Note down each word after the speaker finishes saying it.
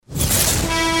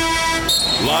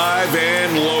Live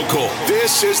and local.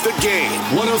 This is The Game.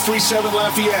 103.7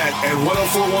 Lafayette and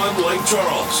 104.1 Lake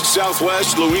Charles.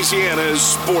 Southwest Louisiana's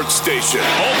sports station.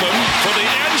 Open for the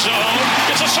end zone.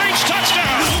 It's a Saints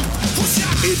touchdown.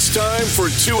 It's time for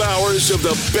 2 hours of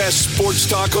the best sports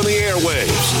talk on the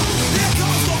airwaves.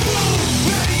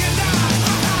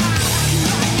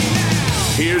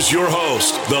 Here's your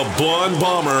host, the Blonde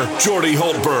Bomber, Jordy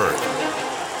Holtberg.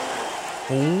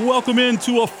 Welcome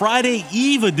into a Friday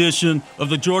Eve edition of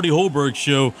the Jordy Holtberg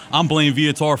Show. I'm Blaine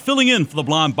Viatar, filling in for the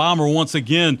Blonde Bomber once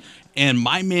again, and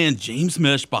my man James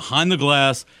Mesh behind the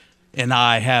glass, and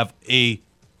I have a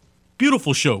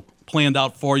beautiful show planned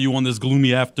out for you on this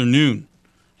gloomy afternoon.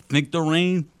 I think the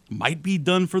rain might be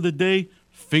done for the day.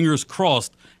 Fingers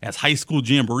crossed as high school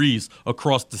jamborees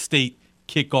across the state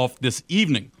kick off this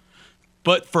evening.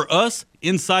 But for us,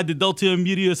 inside the Delta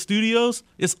Media Studios,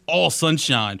 it's all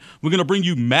sunshine. We're going to bring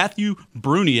you Matthew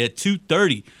Bruni at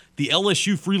 2:30. The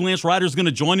LSU freelance writer is going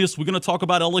to join us. We're going to talk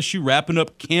about LSU wrapping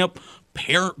up camp,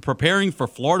 preparing for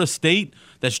Florida State.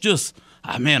 That's just,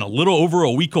 a little over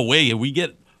a week away, and we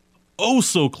get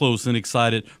so close and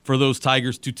excited for those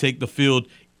Tigers to take the field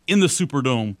in the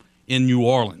Superdome in New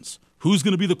Orleans. Who's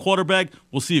going to be the quarterback?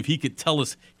 We'll see if he could tell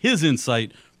us his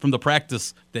insight from the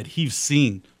practice that he's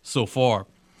seen so far.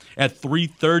 At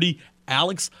 3:30,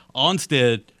 Alex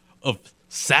Onstead of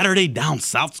Saturday Down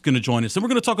South is going to join us. And we're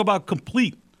going to talk about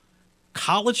complete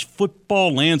college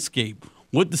football landscape,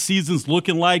 what the season's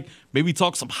looking like, maybe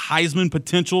talk some Heisman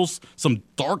potentials, some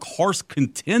dark horse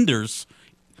contenders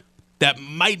that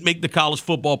might make the college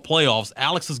football playoffs.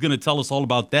 Alex is going to tell us all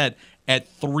about that at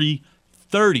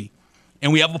 3:30.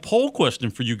 And we have a poll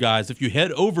question for you guys. If you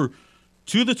head over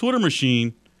to the Twitter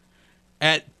machine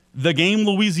at The Game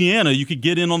Louisiana, you could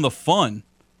get in on the fun.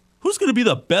 Who's going to be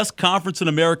the best conference in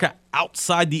America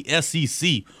outside the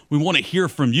SEC? We want to hear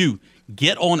from you.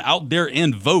 Get on out there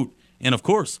and vote. And, of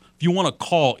course, if you want to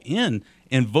call in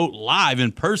and vote live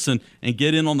in person and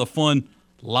get in on the fun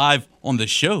live on the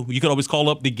show, you could always call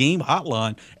up the Game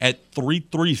hotline at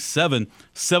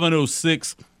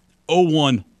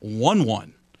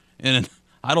 337-706-0111. And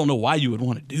I don't know why you would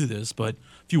want to do this, but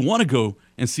if you want to go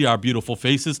and see our beautiful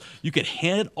faces, you could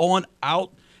head on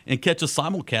out and catch us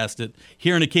simulcast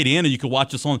here in Acadiana. You can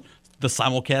watch us on the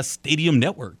Simulcast Stadium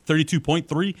Network,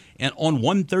 32.3, and on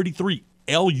 133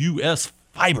 LUS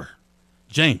Fiber.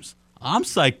 James, I'm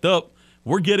psyched up.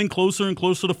 We're getting closer and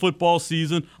closer to football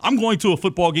season. I'm going to a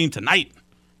football game tonight.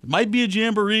 It might be a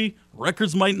jamboree.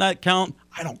 Records might not count.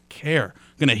 I don't care.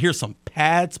 Going to hear some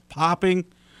pads popping.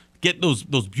 Get those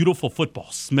beautiful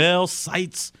football smells,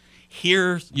 sights,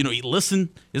 hear, listen.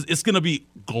 It's going to be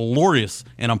glorious,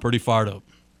 and I'm pretty fired up.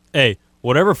 Hey,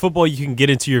 whatever football you can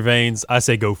get into your veins, I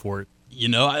say go for it.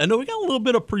 I know we got a little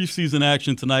bit of preseason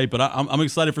action tonight, but I'm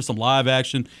excited for some live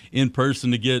action in person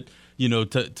to get,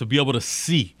 to be able to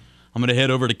see. I'm going to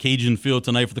head over to Cajun Field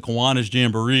tonight for the Kiwanis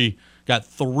Jamboree. Got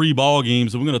 3 ball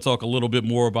games, and we're going to talk a little bit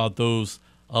more about those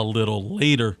a little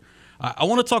later. I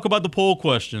want to talk about the poll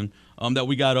question that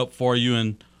we got up for you.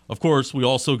 And, of course, we're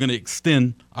also going to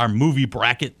extend our movie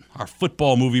bracket, our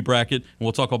football movie bracket, and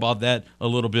we'll talk about that a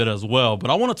little bit as well.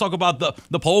 But I want to talk about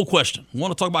the poll question. I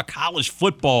want to talk about college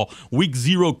football. Week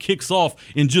 0 kicks off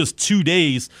in just 2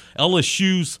 days.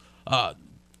 LSU's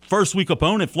first week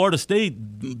opponent, Florida State,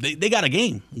 they got a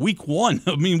game. Week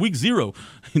 0.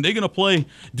 They're going to play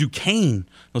Duquesne.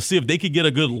 Let's see if they could get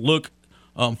a good look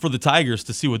for the Tigers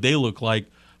to see what they look like.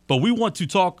 But we want to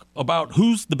talk about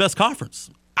who's the best conference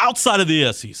outside of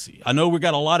the SEC. I know we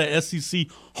got a lot of SEC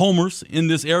homers in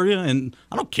this area, and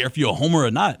I don't care if you're a homer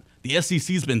or not. The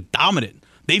SEC's been dominant.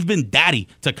 They've been daddy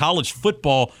to college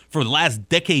football for the last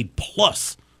decade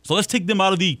plus. So let's take them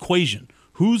out of the equation.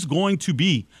 Who's going to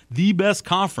be the best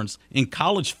conference in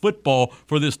college football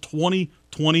for this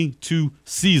 2022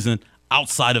 season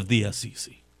outside of the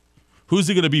SEC? Who's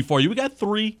it going to be for you? We got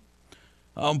 3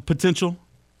 potential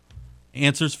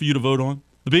answers for you to vote on.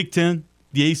 The Big Ten,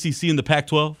 the ACC, and the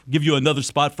Pac-12. Give you another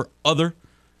spot for other.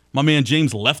 My man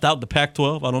James left out the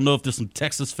Pac-12. I don't know if there's some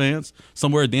Texas fans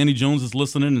somewhere. Danny Jones is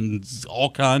listening and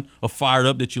all kind of fired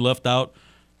up that you left out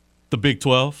the Big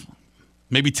 12.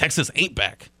 Maybe Texas ain't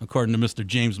back, according to Mr.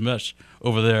 James Mesh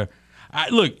over there.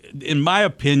 Look, in my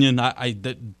opinion,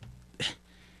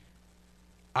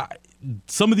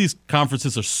 some of these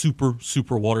conferences are super,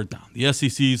 super watered down. The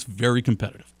SEC is very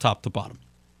competitive, top to bottom.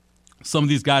 Some of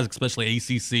these guys, especially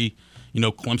ACC,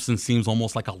 Clemson seems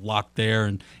almost like a lock there.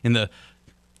 And in the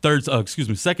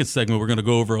second segment, we're going to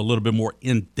go over a little bit more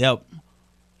in-depth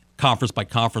conference by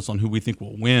conference on who we think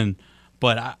will win.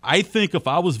 But I think if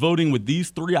I was voting with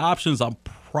these 3 options, I'm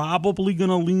probably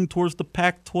going to lean towards the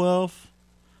Pac-12.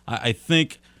 I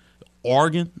think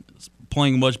Oregon is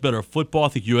playing much better football. I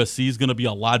think USC is going to be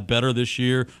a lot better this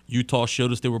year. Utah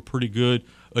showed us they were pretty good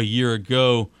a year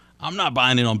ago. I'm not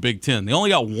buying it on Big Ten. They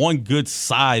only got one good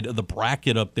side of the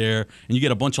bracket up there, and you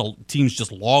get a bunch of teams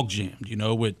just log jammed,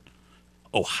 with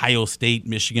Ohio State,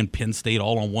 Michigan, Penn State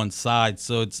all on one side.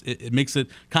 So it makes it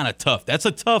kind of tough. That's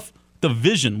a tough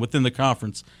division within the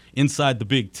conference inside the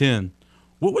Big Ten.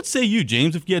 What would say you,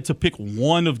 James, if you had to pick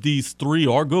one of these three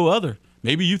or go other?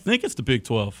 Maybe you think it's the Big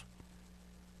 12.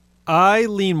 I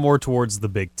lean more towards the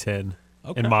Big Ten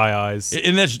in my eyes.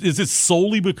 And is it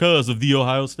solely because of the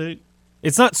Ohio State?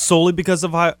 It's not solely because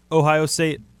of Ohio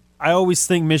State. I always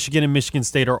think Michigan and Michigan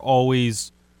State are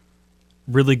always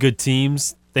really good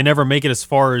teams. They never make it as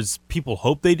far as people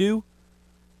hope they do,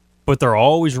 but they're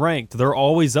always ranked. They're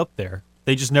always up there.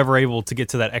 They just never able to get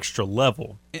to that extra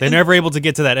level. They're never able to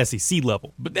get to that SEC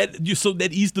level. But that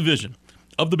East Division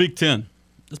of the Big Ten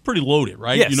is pretty loaded,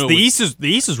 right? Yes, the East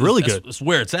is really good. That's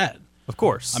where it's at. Of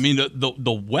course. I mean,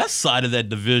 the west side of that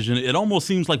division, it almost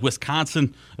seems like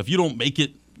Wisconsin, if you don't make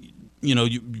it,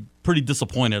 you're pretty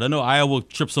disappointed. I know Iowa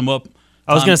trips them up.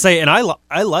 I was going to say, and I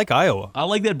like Iowa. I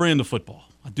like that brand of football.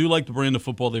 I do like the brand of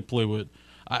football they play with.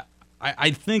 I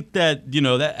think that,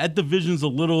 that division's a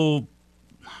little –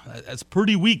 that's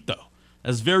pretty weak, though.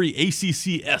 That's very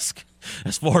ACC-esque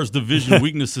as far as division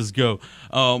weaknesses go.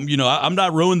 I'm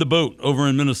not rowing the boat over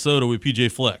in Minnesota with P.J.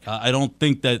 Fleck. I don't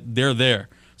think that they're there.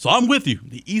 So I'm with you.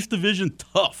 The East Division,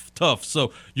 tough.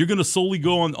 So you're going to solely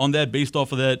go on that based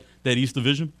off of that East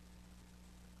Division?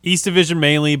 East Division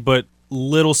mainly, but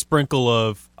little sprinkle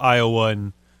of Iowa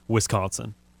and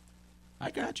Wisconsin. I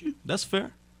got you. That's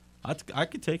fair. I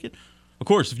could take it. Of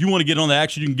course, if you want to get on the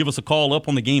action, you can give us a call up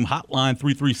on the game hotline,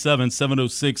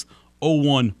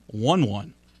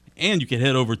 337-706-0111. And you can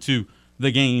head over to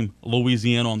the Game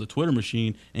Louisiana on the Twitter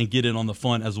machine and get in on the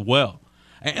fun as well.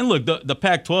 And look, the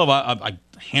Pac-12, I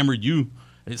hammered you.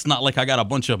 It's not like I got a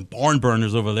bunch of barn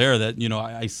burners over there that,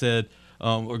 I said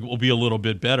will be a little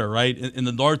bit better, right? In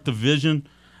the North Division,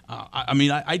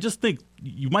 I just think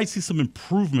you might see some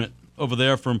improvement over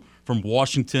there from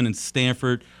Washington and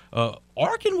Stanford.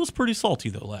 Oregon was pretty salty,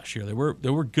 though, last year. They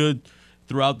were good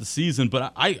throughout the season,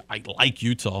 but I like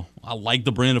Utah. I like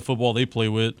the brand of football they play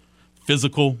with.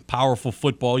 Physical, powerful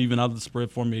football, even out of the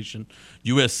spread formation.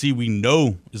 USC, we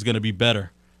know, is going to be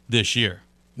better this year.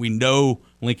 We know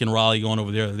Lincoln Riley going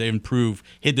over there, they improve.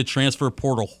 Hit the transfer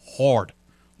portal hard.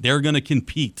 They're going to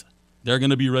compete. They're going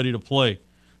to be ready to play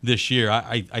this year.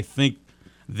 I think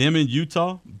them in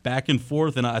Utah, back and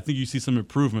forth, and I think you see some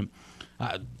improvement.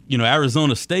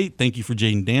 Arizona State, thank you for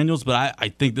Jaden Daniels, but I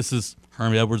think this is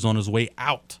Herm Edwards on his way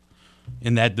out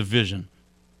in that division.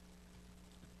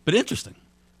 But interesting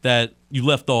that you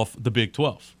left off the Big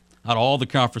 12 out of all the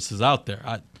conferences out there.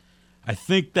 I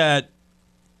think that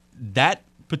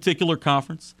particular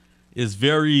conference is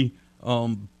very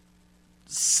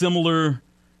similar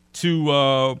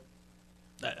to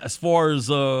as far as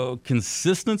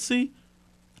consistency.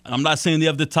 I'm not saying they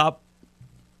have the top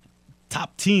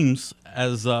teams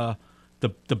as the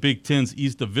Big Ten's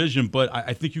East Division, but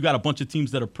I think you got a bunch of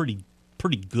teams that are pretty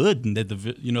good in that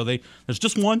division. There's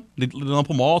just one. They lump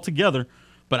them all together.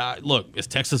 But look, is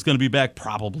Texas going to be back?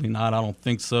 Probably not. I don't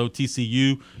think so. TCU,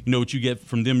 you know what you get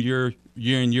from them year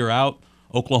in, year out.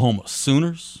 Oklahoma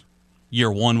Sooners,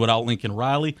 year one without Lincoln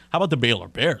Riley. How about the Baylor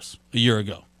Bears a year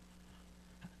ago?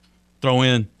 Throw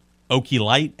in Okie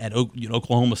Light at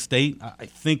Oklahoma State. I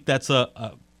think that's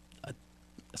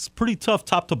it's a pretty tough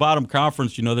top to bottom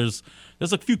conference. There's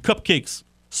a few cupcakes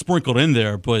sprinkled in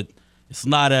there, but it's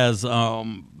not as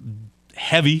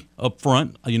heavy up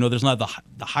front. There's not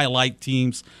the highlight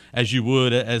teams as you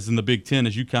would as in the Big Ten,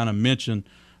 as you kind of mentioned,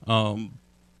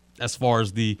 as far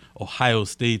as the Ohio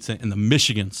States and the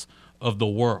Michigans of the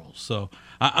world. So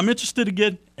I'm interested to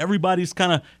get everybody's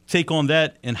kind of take on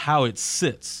that and how it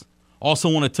sits. Also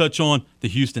want to touch on the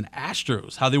Houston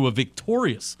Astros, how they were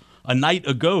victorious a night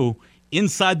ago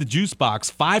inside the juice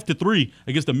box, 5-3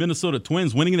 against the Minnesota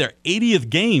Twins, winning their 80th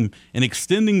game and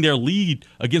extending their lead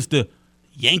against the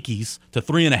Yankees to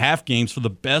 3.5 games for the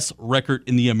best record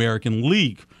in the American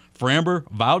League. Framber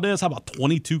Valdez, how about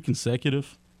 22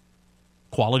 consecutive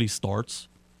quality starts?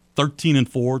 13-4,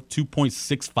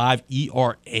 2.65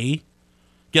 ERA.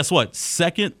 Guess what?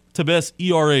 Second to best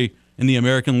ERA in the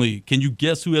American League. Can you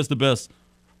guess who has the best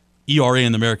ERA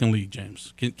in the American League,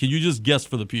 James? Can you just guess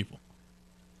for the people?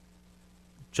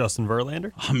 Justin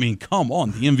Verlander? I mean, come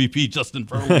on, the MVP, Justin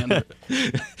Verlander.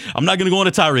 I'm not going to go on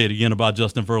a tirade again about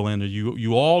Justin Verlander.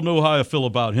 You all know how I feel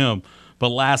about him. But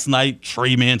last night,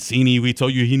 Trey Mancini, we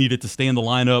told you he needed to stay in the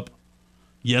lineup.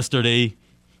 Yesterday,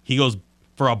 he goes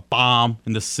for a bomb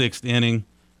in the 6th inning.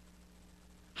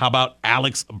 How about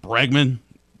Alex Bregman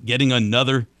getting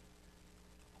another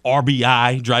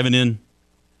RBI, driving in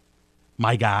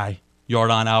my guy,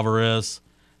 Yordan Alvarez?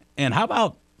 And how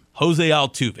about Jose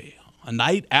Altuve? A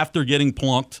night after getting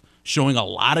plunked, showing a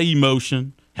lot of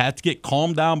emotion, had to get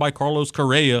calmed down by Carlos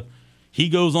Correa. He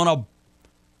goes on a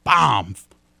bomb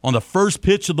on the first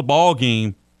pitch of the ball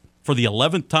game for the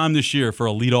 11th time this year for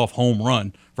a leadoff home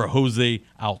run for Jose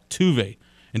Altuve.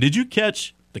 And did you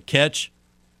catch the catch?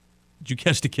 Did you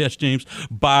catch the catch, James,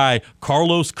 by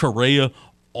Carlos Correa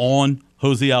on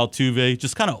Jose Altuve?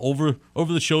 Just kind of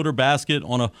over the shoulder basket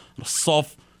on a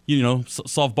soft,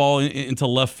 softball into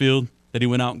left field that he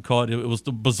went out and caught. It was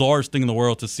the bizarrest thing in the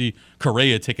world to see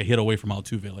Correa take a hit away from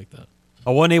Altuve like that.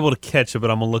 I wasn't able to catch it, but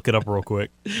I'm going to look it up real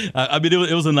quick. I mean,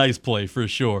 it was a nice play for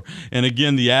sure. And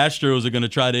again, the Astros are going to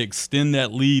try to extend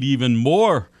that lead even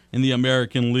more in the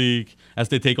American League as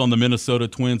they take on the Minnesota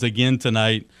Twins again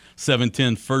tonight.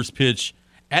 7:10 first pitch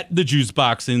at the Juice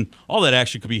Box, and all that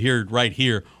action could be heard right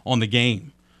here on the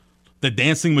game. The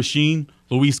dancing machine,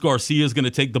 Luis Garcia, is going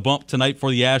to take the bump tonight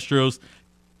for the Astros.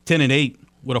 10-8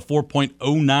 with a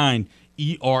 4.09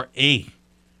 ERA.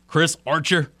 Chris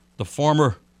Archer, the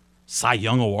former Cy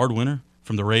Young Award winner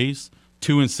from the Rays,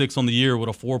 2-6 on the year with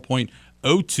a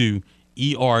 4.02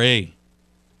 ERA.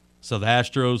 So the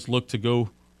Astros look to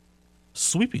go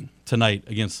sweeping tonight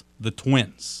against the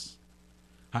Twins.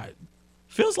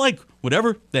 Feels like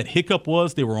whatever that hiccup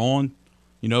was they were on,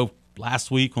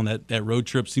 last week on that road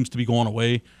trip seems to be going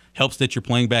away. Helps that you're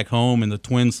playing back home, and the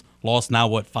Twins lost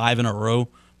now, 5 in a row?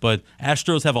 But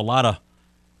Astros have a lot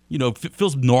of,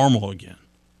 feels normal again.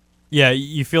 Yeah,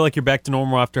 you feel like you're back to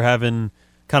normal after having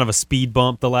kind of a speed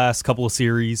bump the last couple of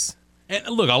series. And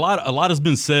look, a lot has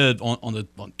been said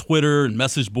on Twitter and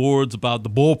message boards about the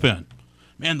bullpen.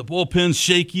 Man, the bullpen's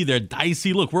shaky. They're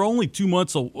dicey. Look, we're only 2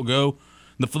 months ago.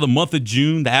 For the month of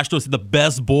June, the Astros had the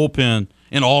best bullpen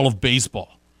in all of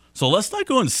baseball. So let's not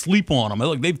go and sleep on them.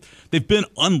 Look, they've been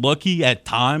unlucky at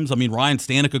times. I mean, Ryan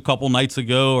Stanek a couple nights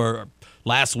ago or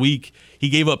last week, he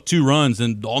gave up 2 runs,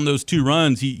 and on those 2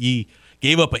 runs, he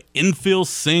gave up an infield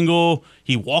single.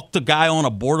 He walked a guy on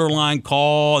a borderline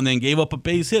call and then gave up a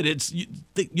base hit. It's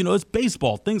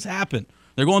baseball. Things happen.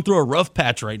 They're going through a rough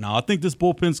patch right now. I think this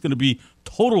bullpen's going to be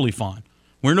totally fine.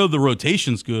 We know the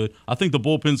rotation's good. I think the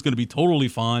bullpen's going to be totally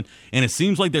fine. And it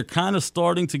seems like they're kind of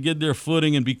starting to get their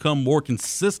footing and become more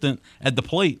consistent at the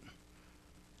plate.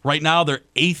 Right now, they're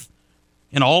 8th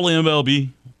in all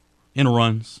MLB in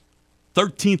runs,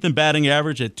 13th in batting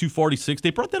average at 246.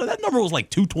 They brought that number was like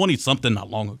 220-something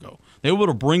not long ago. They were able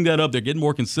to bring that up. They're getting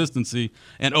more consistency.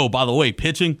 And, oh, by the way,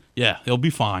 pitching, yeah, they'll be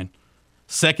fine.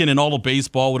 2nd in all of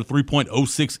baseball with a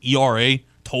 3.06 ERA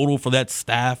total for that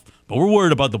staff. But we're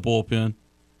worried about the bullpen.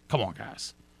 Come on,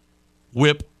 guys.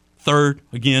 Whip, 3rd,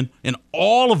 again, in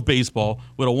all of baseball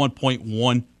with a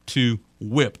 1.12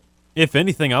 whip. If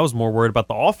anything, I was more worried about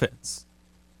the offense.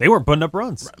 They weren't putting up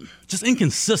runs. Just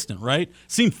inconsistent, right?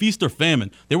 Seemed feast or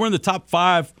famine. They were in the top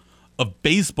 5 of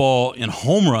baseball in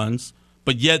home runs,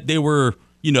 but yet they were,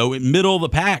 in middle of the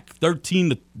pack,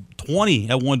 13 to 20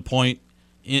 at one point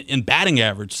in batting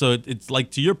average. So it's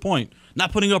like, to your point,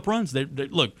 not putting up runs. They're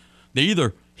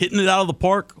either hitting it out of the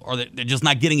park or they're just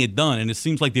not getting it done. And it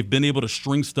seems like they've been able to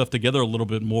string stuff together a little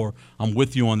bit more. I'm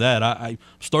with you on that. I'm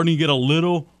starting to get a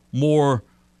little more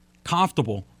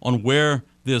comfortable on where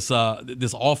this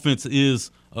offense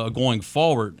is going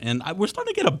forward. And we're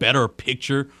starting to get a better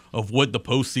picture of what the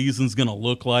postseason's going to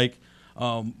look like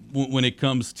when it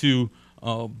comes to,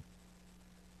 the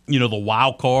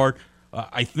wild card.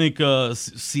 I think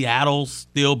Seattle's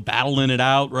still battling it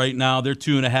out right now. They're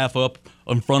 2.5 up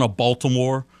in front of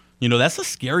Baltimore. That's a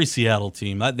scary Seattle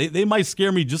team. They might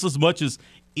scare me just as much as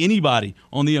anybody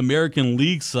on the American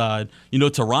League side.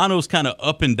 Toronto's kind of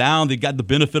up and down. They got the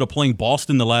benefit of playing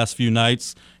Boston the last few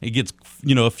nights. It gets,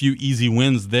 a few easy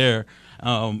wins there.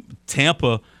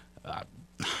 Tampa,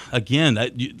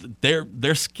 again,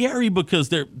 they're scary because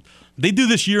they do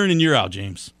this year in and year out,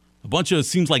 James. A bunch of, it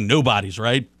seems like nobodies,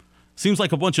 right? Seems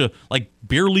like a bunch of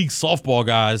beer league softball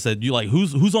guys that you like.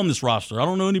 Who's on this roster? I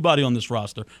don't know anybody on this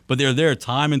roster, but they're there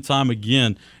time and time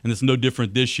again, and it's no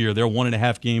different this year. They're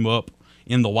 1.5 game up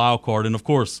in the wild card, and of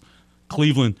course,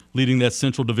 Cleveland leading that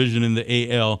Central Division in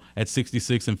the AL at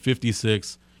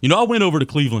 66-56. I went over to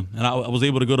Cleveland, and I was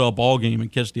able to go to a ball game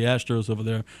and catch the Astros over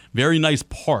there. Very nice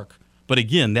park, but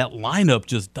again, that lineup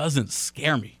just doesn't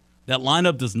scare me. That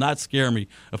lineup does not scare me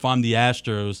if I'm the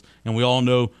Astros, and we all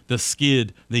know the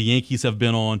skid the Yankees have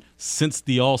been on since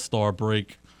the All-Star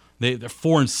break. They're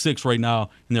 4-6 right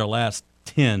now in their last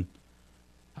 10.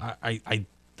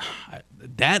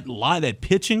 That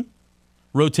pitching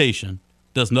rotation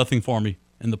does nothing for me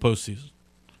in the postseason.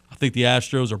 I think the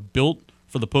Astros are built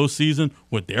for the postseason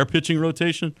with their pitching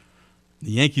rotation.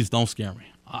 The Yankees don't scare me.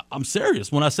 I'm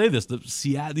serious when I say this.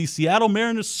 These Seattle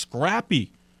Mariners,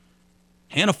 scrappy.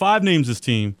 Hannah Five names his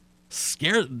team.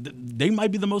 They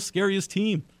might be the most scariest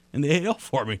team in the AL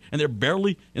for me, and they're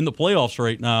barely in the playoffs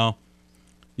right now.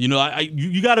 You know,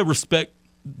 you got to respect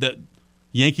that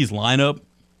Yankees lineup.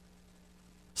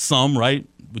 Some, right,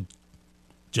 with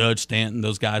Judge, Stanton,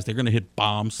 those guys, they're going to hit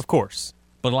bombs, Of course.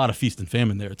 but a lot of feast and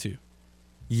famine there too.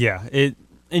 Yeah.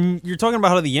 And you're talking about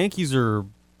how the Yankees are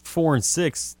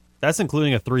 4-6. That's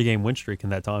including a 3-game win streak in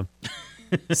that time.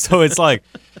 So it's like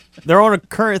they're on a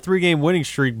current 3-game winning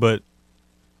streak, but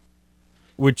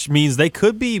which means they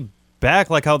could be back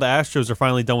like how the Astros are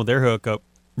finally done with their hookup.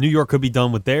 New York could be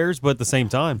done with theirs, but at the same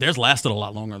time, Theirs lasted a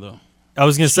lot longer though. I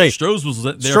was going to say Stroh's was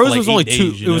there for Stroh's like was 8 only days,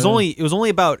 two. you know? It was only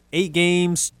about 8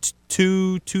 games,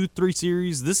 3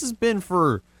 series. This has been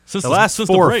for since the last since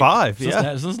 4 break. or 5.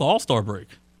 Since the All-Star break.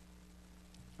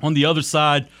 On the other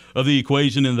side of the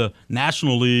equation in the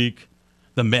National League,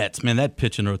 the Mets, man, that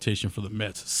pitching rotation for the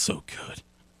Mets is so good.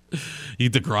 You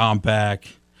get DeGrom back,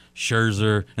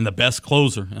 Scherzer, and the best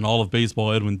closer in all of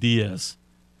baseball, Edwin Diaz.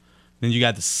 Then you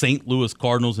got the St. Louis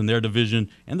Cardinals in their division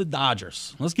and the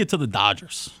Dodgers. Let's get to the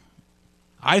Dodgers.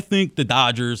 I think the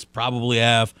Dodgers probably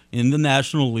have in the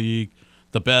National League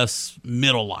the best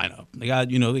middle lineup. They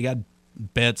got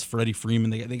Betts, Freddie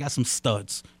Freeman. They got some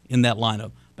studs in that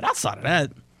lineup. But outside of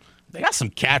that, they got some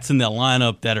cats in that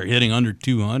lineup that are hitting under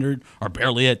 200 or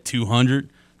barely at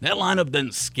 200. That lineup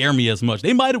doesn't scare me as much. They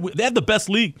have the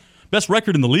best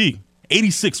record in the league,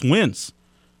 86 wins.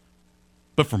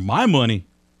 But for my money,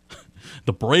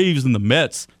 the Braves and the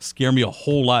Mets scare me a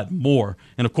whole lot more.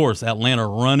 And, of course, Atlanta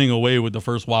running away with the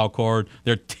first wild card.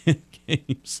 They're 10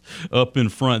 games up in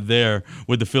front there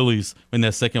with the Phillies in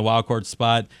that second wild card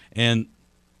spot. And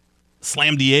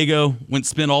Slam Diego went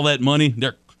spend all that money.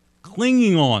 They're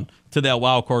clinging on to that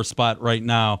wild card spot right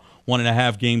now,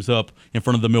 1.5 games up in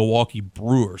front of the Milwaukee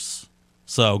Brewers.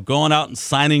 So going out and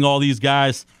signing all these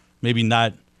guys, maybe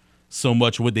not so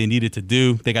much what they needed to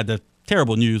do. They got the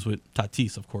terrible news with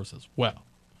Tatis, of course, as well.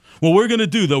 What we're going to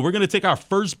do, though, we're going to take our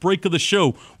first break of the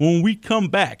show. When we come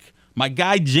back, my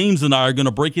guy James and I are going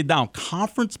to break it down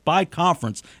conference by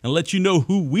conference and let you know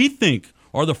who we think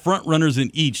are the front runners in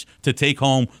each to take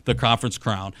home the conference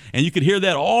crown. And you can hear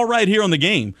that all right here on The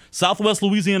Game, Southwest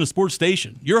Louisiana Sports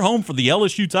Station. Your home for the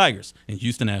LSU Tigers and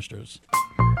Houston Astros.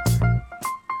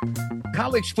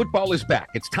 College football is back.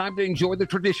 It's time to enjoy the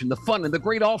tradition, the fun, and the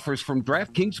great offers from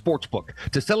DraftKings Sportsbook.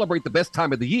 To celebrate the best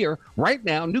time of the year, right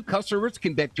now, new customers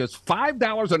can bet just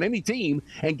 $5 on any team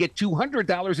and get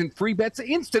 $200 in free bets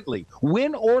instantly,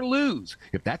 win or lose.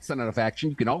 If that's not enough action,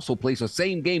 you can also place a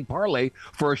same-game parlay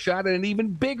for a shot at an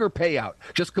even bigger payout.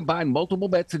 Just combine multiple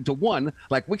bets into one,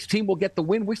 like which team will get the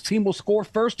win, which team will score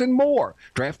first, and more.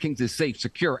 DraftKings is safe,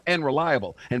 secure, and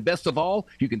reliable. And best of all,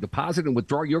 you can deposit and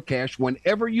withdraw your cash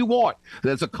whenever you want.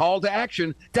 There's a call to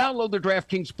action. Download the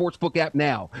DraftKings Sportsbook app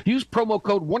now. Use promo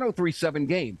code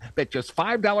 1037GAME. Bet just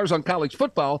 $5 on college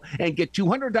football and get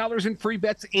 $200 in free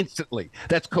bets instantly.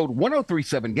 That's code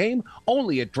 1037GAME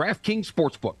only at DraftKings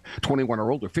Sportsbook. 21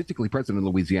 or older, physically present in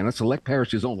Louisiana. Select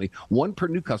parishes only. One per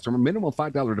new customer. Minimum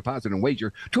 $5 deposit and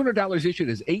wager. $200 issued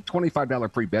as 8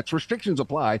 $25 free bets. Restrictions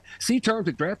apply. See terms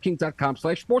at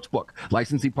DraftKings.com/sportsbook.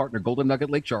 Licensee partner Golden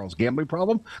Nugget Lake Charles. Gambling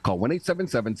problem? Call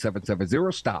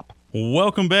 1-877-770-STOP.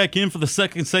 Welcome back in for the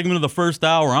second segment of the first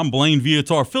hour. I'm Blaine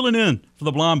Viatar, filling in for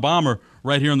the Blonde Bomber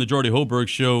right here on the Jordy Holberg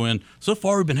Show. And so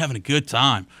far, we've been having a good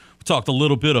time. We talked a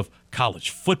little bit of college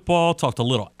football, talked a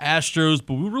little Astros,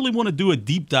 but we really want to do a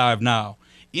deep dive now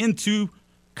into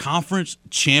conference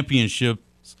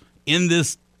championships in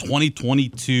this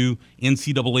 2022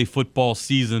 NCAA football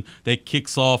season that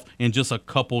kicks off in just a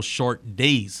couple short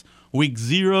days. Week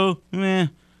 0, not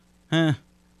a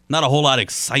whole lot of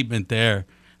excitement there.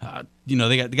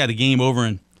 They got a game over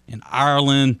in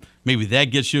Ireland. Maybe that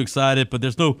gets you excited, but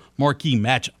there's no marquee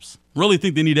matchups. Really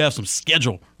think they need to have some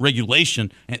schedule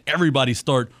regulation and everybody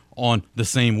start on the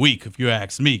same week, if you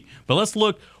ask me. But let's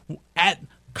look at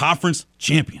conference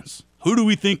champions. Who do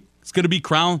we think is going to be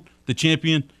crowned the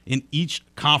champion in each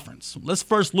conference? Let's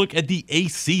first look at the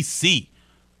ACC,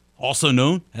 also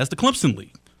known as the Clemson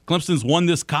League. Clemson's won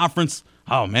this conference,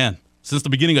 since the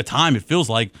beginning of time. It feels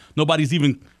like nobody's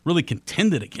even really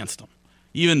contended against them.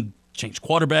 Even change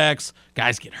quarterbacks,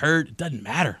 guys get hurt. It doesn't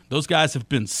matter. Those guys have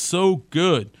been so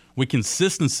good with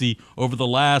consistency over the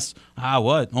last,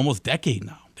 almost decade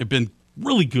now. They've been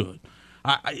really good.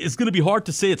 It's going to be hard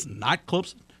to say it's not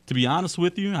Clemson, to be honest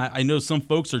with you. I know some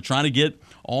folks are trying to get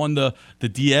on the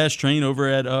Diaz train over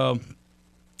at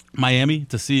Miami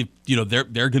to see if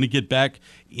they're going to get back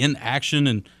in action,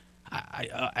 and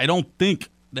I don't think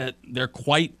that they're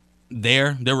quite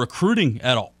there. They're recruiting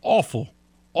at an awful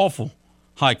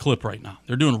high clip right now.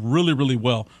 They're doing really, really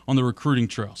well on the recruiting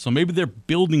trail. So maybe they're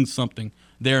building something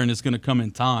there, and it's going to come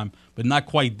in time, but not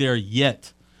quite there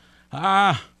yet.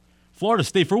 Florida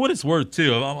State, for what it's worth,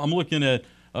 too. I'm looking at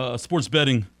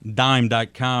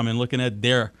sportsbettingdime.com and looking at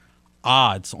their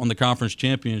odds on the conference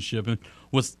championship. And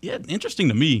what's interesting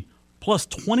to me, plus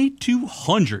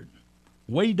 2,200,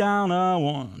 way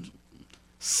down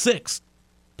sixth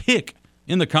pick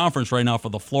in the conference right now for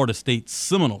the Florida State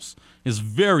Seminoles is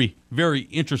very, very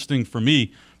interesting for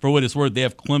me. For what it's worth, they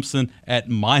have Clemson at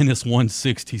minus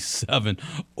 167.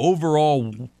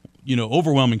 Overall,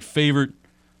 overwhelming favorite.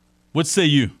 What say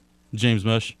you, James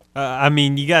Mesh? I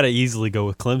mean, you got to easily go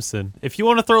with Clemson. If you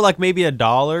want to throw like maybe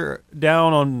 $1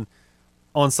 down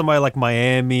on somebody like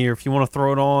Miami, or if you want to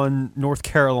throw it on North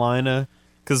Carolina,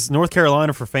 because North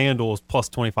Carolina for FanDuel is plus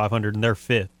 2,500 and they're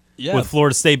fifth. Yeah. With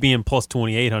Florida State being plus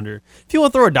 2,800. If you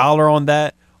want to throw $1 on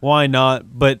that, why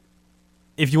not? But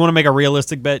if you want to make a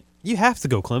realistic bet, you have to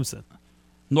go Clemson.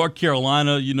 North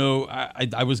Carolina,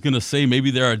 I was going to say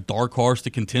maybe they're a dark horse to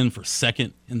contend for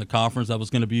second in the conference. That was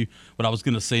going to be what I was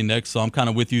going to say next, so I'm kind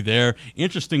of with you there.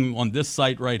 Interesting, on this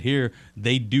site right here,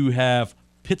 they do have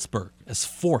Pittsburgh as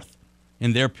fourth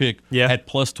in their pick at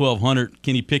plus 1,200.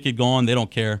 Kenny Pickett gone. They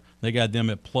don't care. They got them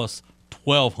at plus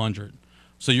 1,200.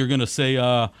 So you're going to say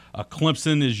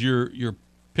Clemson is your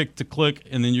pick to click,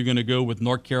 and then you're going to go with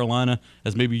North Carolina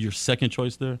as maybe your second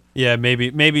choice there? Yeah,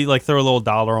 maybe like throw a little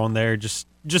 $1 on there just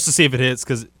to see if it hits,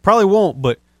 because it probably won't,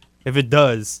 but if it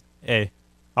does, hey,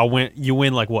 you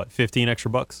win like what, 15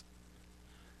 extra bucks?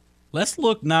 Let's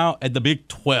look now at the Big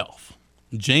 12.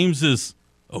 James's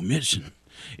omission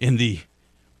in the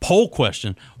poll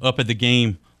question up at the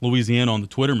Game Louisiana on the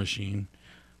Twitter machine.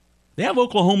 They have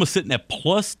Oklahoma sitting at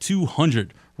plus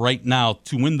 200 right now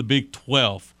to win the Big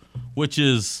 12, which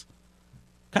is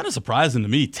kind of surprising to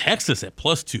me. Texas at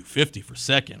plus 250 for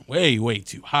second. Way, way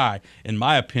too high, in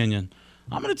my opinion.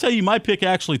 I'm going to tell you my pick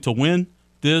actually to win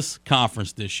this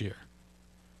conference this year.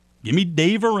 Give me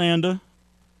Dave Aranda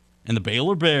and the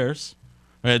Baylor Bears.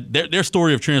 Their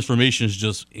story of transformation is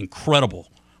just incredible,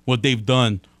 what they've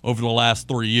done over the last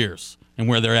 3 years and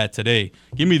where they're at today.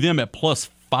 Give me them at plus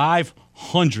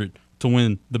 500 to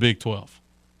win the Big 12.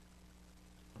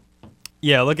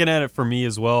 Yeah, looking at it for me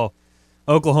as well.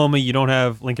 Oklahoma, you don't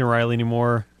have Lincoln Riley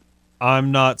anymore.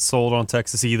 I'm not sold on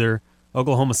Texas either.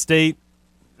 Oklahoma State,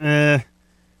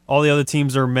 all the other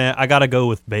teams are meh. I got to go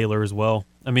with Baylor as well.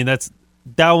 I mean, that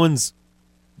one's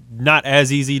not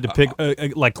as easy to pick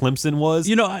like Clemson was.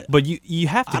 But you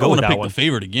have to go with that one. I don't want to pick the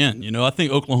favorite again. I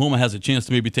think Oklahoma has a chance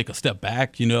to maybe take a step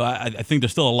back. I think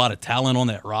there's still a lot of talent on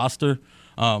that roster.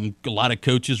 A lot of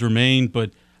coaches remain,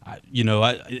 but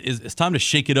it's time to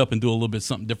shake it up and do a little bit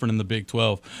something different in the Big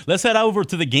 12. Let's head over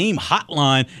to the game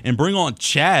hotline and bring on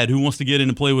Chad, who wants to get in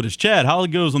and play with us. Chad, how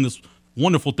it goes on this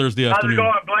wonderful Thursday afternoon? How's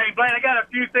it going, Blaine? Blaine, I got a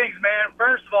few things, man.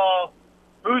 First of all,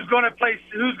 who's going to be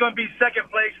second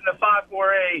place in the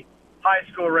 5-4A high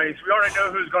school race? We already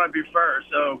know who's going to be first,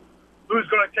 so who's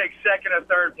going to take second or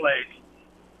third place?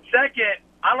 Second,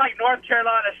 I like North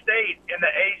Carolina State in the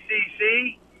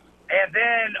ACC, and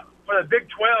then for the Big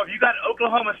 12, you got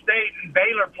Oklahoma State and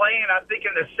Baylor playing, I think,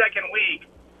 in the second week.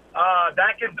 I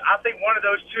think one of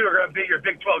those two are going to be your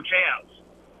Big 12 champs.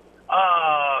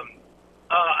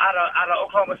 Out of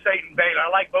Oklahoma State and Baylor. I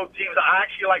like both teams. I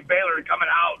actually like Baylor coming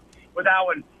out with that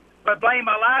one. But Blaine,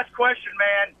 my last question,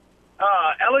 man.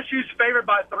 LSU's favored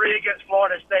by 3 against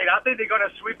Florida State. I think they're going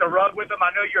to sweep the rug with them.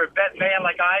 I know you're a bet man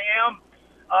like I am.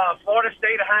 Florida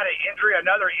State had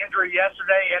another injury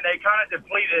yesterday, and they kind of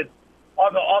depleted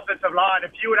on the offensive line.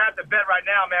 If you would have to bet right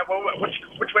now, man,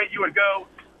 which way you would go,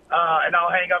 and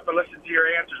I'll hang up and listen to your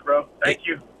answers, bro. Thank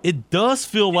you. It does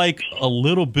feel like a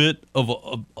little bit of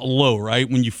a low, right,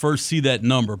 when you first see that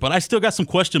number. But I still got some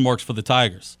question marks for the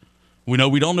Tigers. We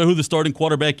don't know who the starting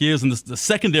quarterback is, and the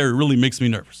secondary really makes me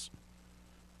nervous.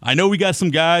 I know we got some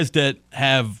guys that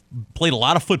have played a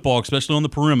lot of football, especially on the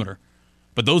perimeter,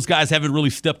 but those guys haven't really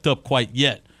stepped up quite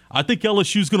yet. I think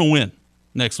LSU's going to win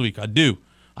next week. I do.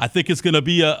 I think it's going to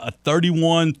be a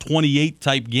 31-28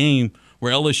 type game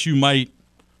where LSU might,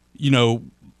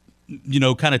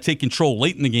 kind of take control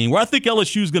late in the game. Where I think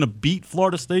LSU is going to beat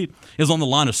Florida State is on the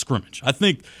line of scrimmage. I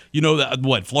think,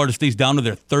 Florida State's down to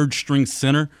their third-string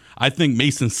center. I think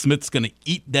Mason Smith's going to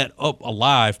eat that up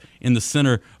alive in the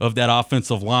center of that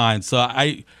offensive line. So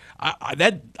I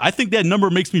I think that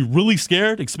number makes me really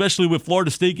scared, especially with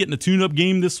Florida State getting a tune-up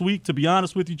game this week, to be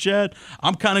honest with you, Chad.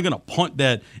 I'm kind of going to punt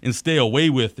that and stay away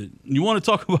with it. You want to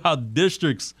talk about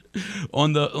districts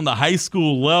on the high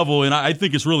school level, and I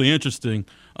think it's really interesting.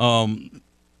 We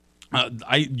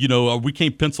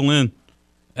can't pencil in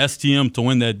STM to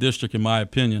win that district, in my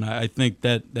opinion. I think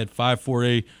that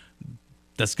 5-4A,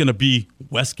 that's going to be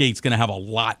Westgate's going to have a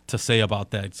lot to say about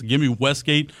that. So give me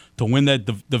Westgate to win that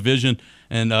division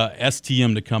and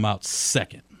STM to come out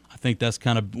second. I think that's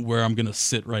kind of where I'm going to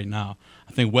sit right now.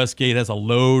 I think Westgate has a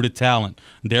load of talent.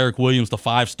 Derek Williams, the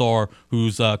 5-star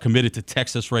who's committed to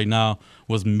Texas right now,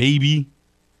 was maybe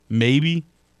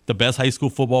the best high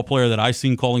school football player that I've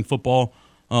seen calling football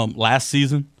last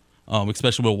season,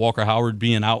 especially with Walker Howard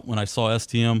being out when I saw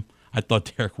STM. I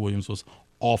thought Derek Williams was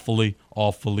awfully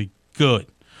good.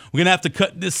 We're going to have to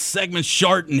cut this segment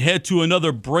short and head to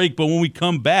another break, but when we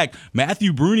come back,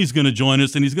 Matthew Bruni's going to join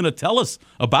us, and he's going to tell us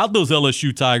about those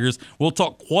LSU Tigers. We'll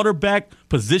talk quarterback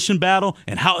position battle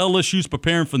and how LSU's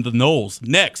preparing for the Noles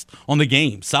next on The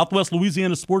Game, Southwest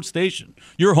Louisiana Sports Station,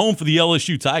 your home for the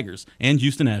LSU Tigers and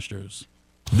Houston Astros.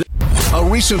 A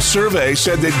recent survey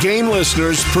said that Game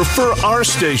listeners prefer our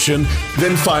station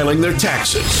than filing their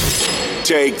taxes.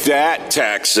 Take that,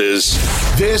 taxes.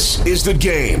 This is The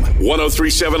Game.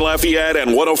 103.7 Lafayette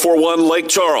and 104.1 Lake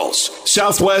Charles,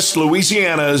 Southwest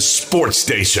Louisiana's sports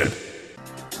station.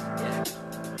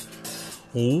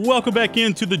 Welcome back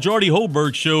into the Jordy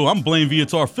Holberg Show. I'm Blaine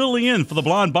Viatar, filling in for the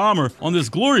Blonde Bomber on this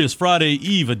glorious Friday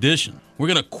Eve edition. We're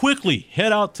going to quickly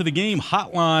head out to the Game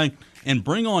hotline and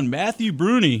bring on Matthew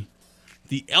Bruni,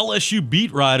 the LSU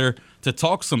beat writer, to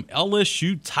talk some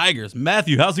LSU Tigers.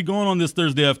 Matthew, how's it going on this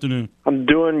Thursday afternoon? I'm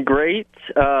doing great.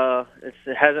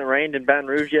 It hasn't rained in Baton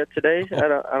Rouge yet today. I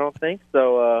don't think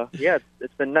so.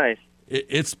 It's been nice.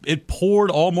 It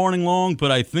poured all morning long, but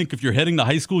I think if you're heading to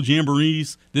high school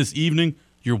jamborees this evening,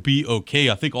 you'll be okay.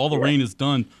 I think all the rain is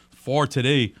done for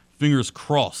today. Fingers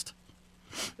crossed.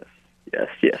 Yes.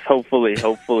 Hopefully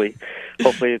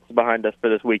it's behind us for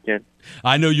this weekend.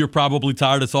 I know you're probably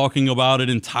tired of talking about it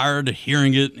and tired of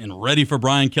hearing it and ready for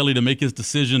Brian Kelly to make his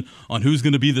decision on who's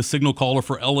going to be the signal caller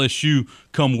for LSU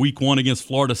come week 1 against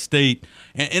Florida State.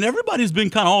 And everybody's been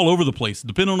kind of all over the place,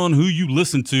 depending on who you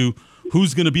listen to,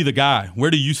 who's going to be the guy.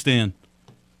 Where do you stand?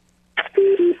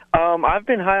 I've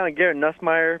been high on Garrett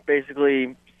Nussmeier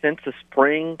basically since the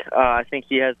spring. I think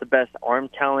he has the best arm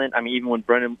talent. I mean, even when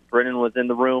Brennan was in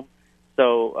the room.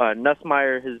 So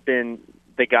Nussmeier has been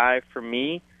the guy for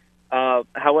me.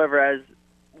 However, as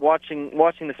watching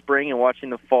the spring and watching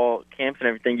the fall camps and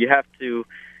everything, you have to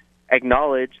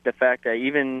acknowledge the fact that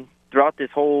even throughout this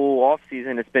whole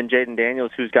offseason, it's been Jaden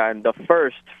Daniels who's gotten the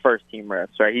first team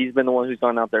reps. Right, he's been the one who's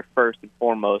gone out there first and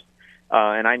foremost.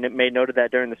 And I made note of that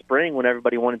during the spring when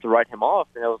everybody wanted to write him off,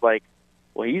 and it was like,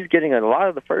 well, he's getting a lot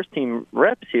of the first team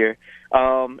reps here.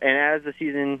 And as the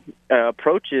season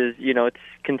approaches, it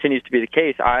continues to be the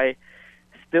case. I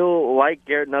still like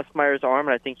Garrett Nussmeier's arm,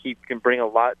 and I think he can bring a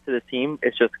lot to the team.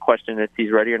 It's just a question if he's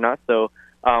ready or not. So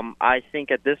I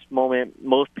think at this moment,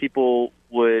 most people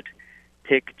would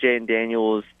pick Jaden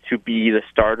Daniels to be the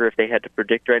starter if they had to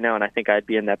predict right now, and I think I'd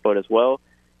be in that boat as well.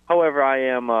 However, I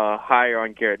am higher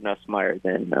on Garrett Nussmeier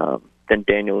than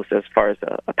Daniels as far as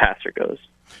a passer goes.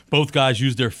 Both guys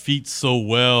use their feet so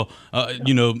well.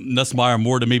 Nussmeier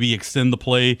more to maybe extend the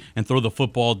play and throw the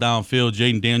football downfield.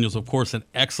 Jaden Daniels, of course, an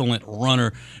excellent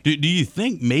runner. Do you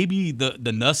think maybe the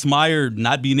Nussmeier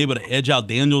not being able to edge out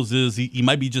Daniels is he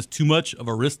might be just too much of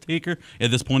a risk taker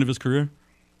at this point of his career?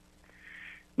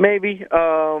 Maybe.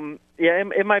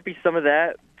 It might be some of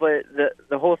that. But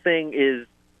the whole thing is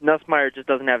Nussmeier just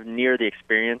doesn't have near the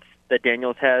experience that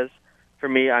Daniels has. For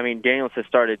me, I mean, Daniels has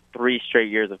started 3 straight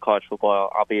years of college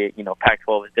football, albeit,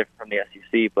 Pac-12 is different from the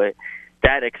SEC, but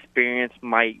that experience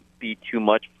might be too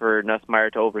much for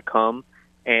Nussmeier to overcome.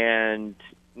 And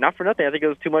not for nothing, I think it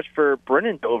was too much for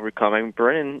Brennan to overcome. I mean,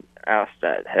 Brennan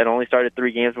had only started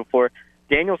 3 games before.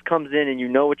 Daniels comes in and you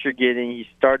know what you're getting. He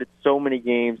started so many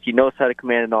games. He knows how to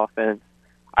command an offense.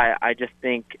 I just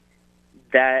think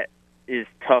that is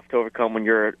tough to overcome when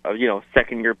you're a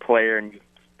second-year player and you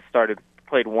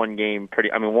played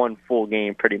one full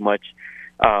game pretty much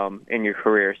in your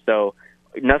career. So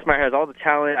Nussmeier has all the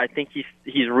talent. I think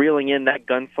he's reeling in that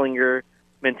gunslinger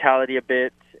mentality a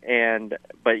bit.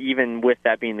 But even with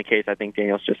that being the case, I think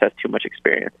Daniels just has too much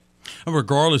experience. And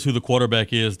regardless who the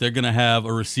quarterback is, they're going to have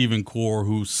a receiving core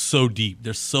who's so deep.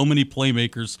 There's so many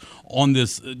playmakers on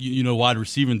this wide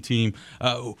receiving team.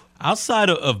 Outside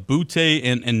of Butte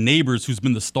and Neighbors, who's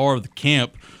been the star of the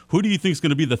camp, who do you think is going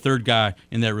to be the third guy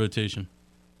in that rotation?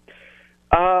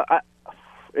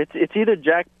 it's either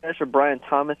Jack Bech or Brian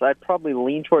Thomas. I'd probably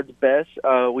lean towards Bech.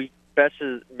 Bech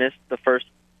has missed the first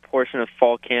portion of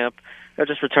fall camp,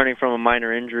 just returning from a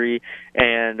minor injury,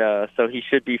 and so he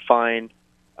should be fine.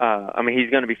 He's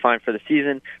going to be fine for the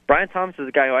season. Brian Thomas is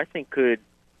a guy who I think could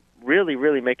really,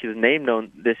 really make his name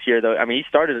known this year, though. I mean, he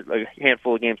started a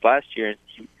handful of games last year, and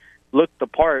he looked the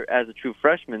part as a true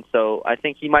freshman, so I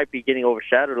think he might be getting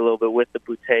overshadowed a little bit with the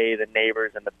Boutte, the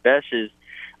Neighbors, and the Beches.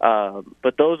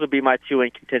 But those would be my two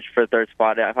in contention for the third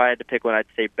spot. If I had to pick one, I'd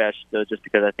say Bech, though, just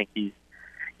because I think he's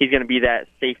going to be that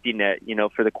safety net,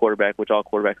 for the quarterback, which all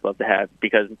quarterbacks love to have,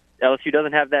 because LSU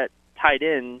doesn't have that tight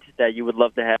end that you would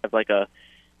love to have, like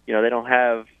they don't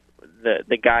have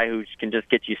the guy who can just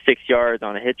get you 6 yards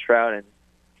on a hitch route and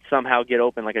somehow get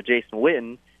open like a Jason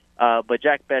Witten. But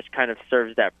Jack Bech kind of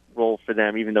serves that role for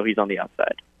them, even though he's on the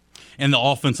outside. And the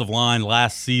offensive line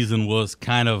last season was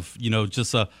kind of,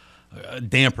 just a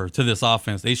damper to this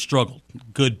offense. They struggled a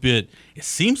good bit. It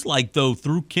seems like, though,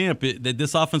 through camp, that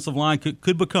this offensive line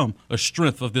could become a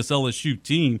strength of this LSU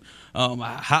team.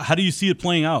 How do you see it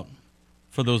playing out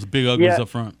for those big uglies up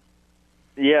front?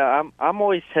 Yeah, I'm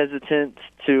always hesitant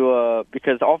to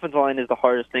because the offensive line is the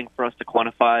hardest thing for us to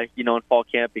quantify, in fall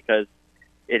camp, because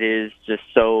it is just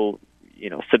so,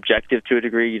 subjective to a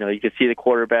degree. You can see the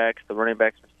quarterbacks, the running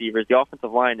backs, receivers. The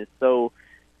offensive line is so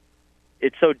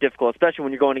difficult, especially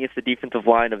when you're going against the defensive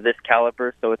line of this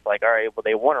caliber. So it's like, all right, well,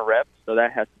 they want a rep, so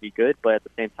that has to be good. But at the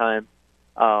same time,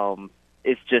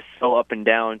 it's just so up and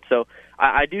down. So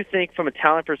I do think from a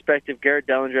talent perspective, Garrett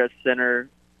Dellinger at center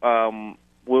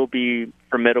will be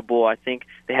formidable. I think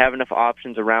they have enough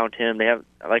options around him. They have,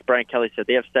 like Brian Kelly said,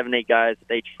 they have 7-8 guys that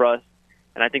they trust.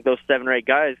 And I think those 7 or 8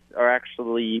 guys are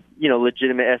actually,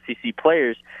 legitimate SEC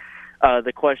players.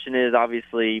 The question is,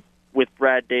 obviously, with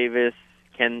Brad Davis,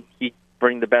 can he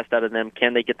bring the best out of them?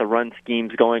 Can they get the run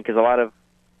schemes going? Because a lot of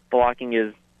blocking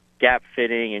is gap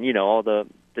fitting and, all the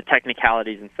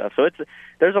technicalities and stuff. So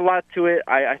there's a lot to it.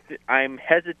 I'm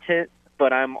hesitant,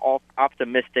 but I'm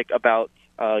optimistic about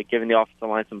giving the offensive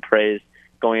line some praise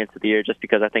going into the year, just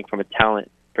because I think from a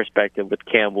talent perspective with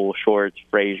Campbell, Schwartz,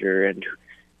 Frazier, and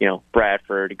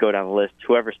Bradford, to go down the list,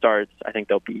 whoever starts, I think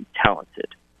they'll be talented.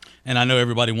 And I know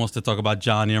everybody wants to talk about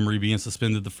John Emery being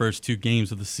suspended the first 2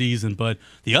 games of the season, but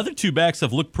the other 2 backs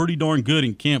have looked pretty darn good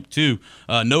in camp too.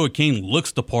 Noah Cain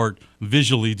looks the part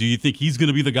visually. Do you think he's going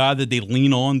to be the guy that they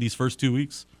lean on these first 2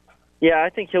 weeks? Yeah, I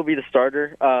think he'll be the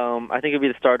starter.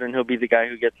 And he'll be the guy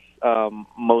who gets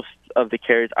most of the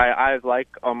carries. I like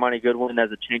Armani Goodwin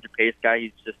as a change of pace guy.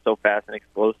 He's just so fast and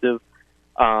explosive.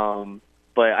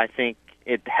 But I think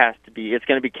it's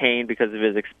going to be Cain because of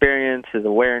his experience, his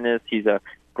awareness. He's a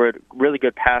really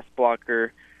good pass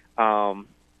blocker. And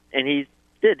he's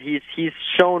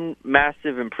shown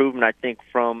massive improvement, I think,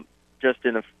 from just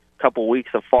in a couple weeks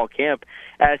of fall camp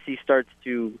as he starts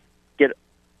to get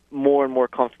more and more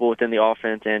comfortable within the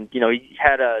offense. And, he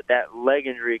had that leg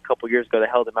injury a couple years ago that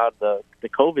held him out of the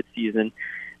COVID season.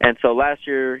 And so last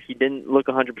year he didn't look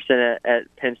 100%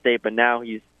 at Penn State, but now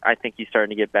I think he's starting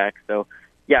to get back. So,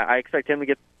 yeah, I expect him to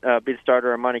be the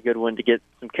starter, Armani Goodwin to get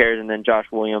some carries, and then Josh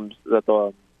Williams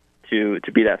to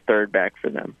be that third back for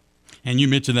them. And you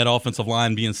mentioned that offensive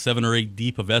line being 7 or 8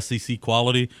 deep of SEC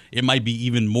quality. It might be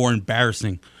even more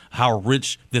embarrassing how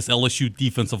rich this LSU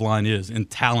defensive line is in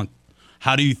talent.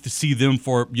 How do you see them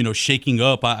for, shaking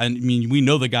up? I mean, we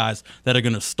know the guys that are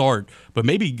going to start, but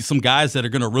maybe some guys that are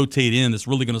going to rotate in that's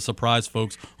really going to surprise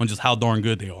folks on just how darn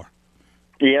good they are.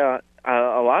 Yeah,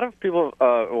 a lot of people,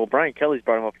 Brian Kelly's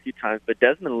brought him up a few times, but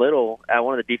Desmond Little at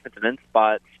one of the defensive end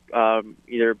spots,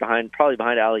 either probably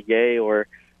behind Ali Gay or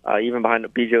even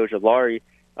behind B.J. Ojolari,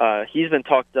 he's been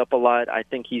talked up a lot. I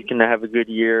think he's going to have a good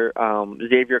year.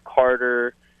 Xavier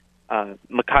Carter,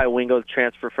 Mekhi Wingo, the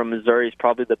transfer from Missouri, is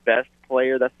probably the best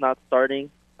player that's not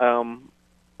starting on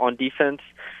defense.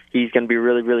 He's going to be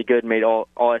really, really good. Made all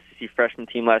SEC freshman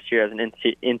team last year as an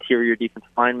interior defensive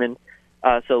lineman.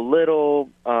 So Little,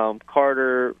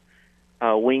 Carter,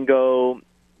 Wingo,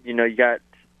 you got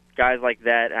guys like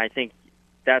that. I think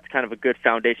that's kind of a good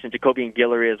foundation. Jacoby and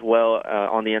Guillory as well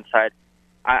on the inside.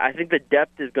 I think the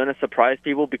depth is going to surprise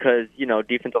people because,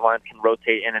 defensive lines can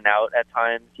rotate in and out at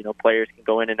times. Players can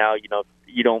go in and out.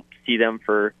 You don't see them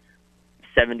for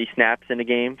 70 snaps in a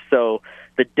game. So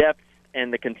the depth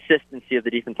and the consistency of the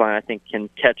defense line, I think, can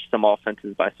catch some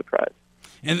offenses by surprise.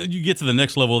 And you get to the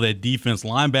next level of that defense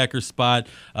linebacker spot.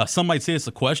 Some might say it's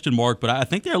a question mark, but I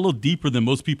think they're a little deeper than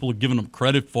most people are giving them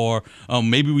credit for.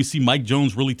 Maybe we see Mike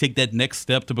Jones really take that next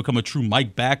step to become a true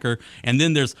Mike backer. And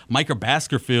then there's Micah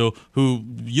Baskerville, who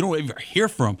you don't ever hear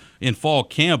from in fall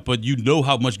camp, but you know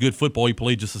how much good football he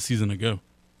played just a season ago.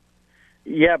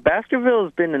 Yeah, Baskerville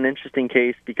has been an interesting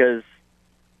case because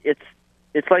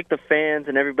it's like the fans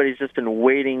and everybody's just been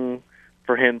waiting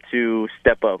for him to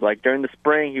step up. Like during the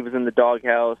spring, he was in the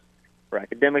doghouse for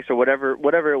academics or whatever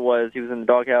it was. He was in the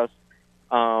doghouse,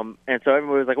 and so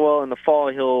everybody was like, "Well, in the fall,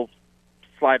 he'll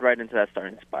slide right into that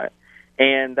starting spot,"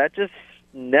 and that just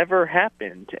never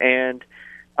happened. And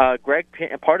Greg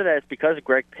Penn, part of that is because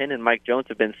Greg Penn and Mike Jones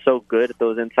have been so good at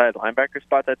those inside linebacker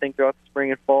spots, I think, throughout the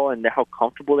spring and fall, and how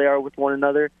comfortable they are with one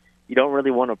another. You don't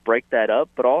really want to break that up.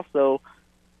 But also,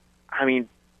 I mean,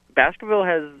 Baskerville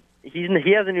he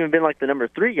hasn't even been like the number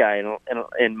 3 guy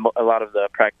in a lot of the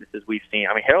practices we've seen.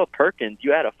 I mean, Harold Perkins,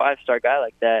 you had a 5-star guy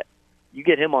like that, you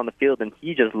get him on the field, and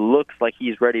he just looks like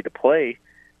he's ready to play.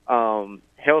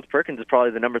 Harold Perkins is probably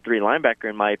the number 3 linebacker,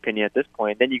 in my opinion, at this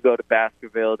point. Then you go to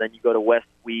Baskerville, then you go to West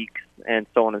Weeks, and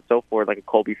so on and so forth, like a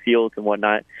Colby Fields and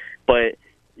whatnot. But,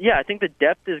 yeah, I think the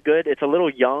depth is good. It's a little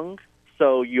young,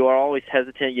 so you are always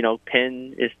hesitant. You know,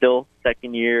 Penn is still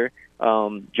second year.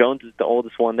 Jones is the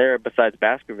oldest one there besides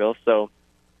Baskerville. So,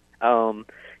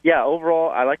 yeah, overall,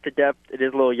 I like the depth. It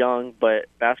is a little young, but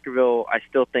Baskerville, I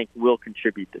still think, will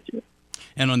contribute this year.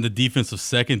 And on the defensive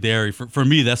secondary, for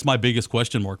me, that's my biggest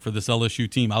question mark for this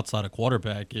LSU team outside of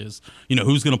quarterback is,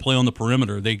 who's going to play on the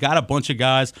perimeter? They got a bunch of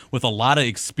guys with a lot of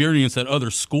experience at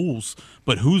other schools,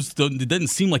 but it doesn't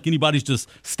seem like anybody's just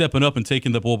stepping up and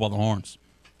taking the bull by the horns.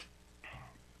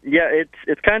 Yeah,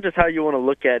 it's kind of just how you want to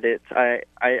look at it.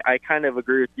 I kind of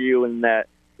agree with you in that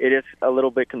it is a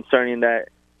little bit concerning that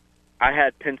I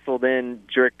had penciled in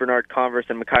Jarek Bernard-Converse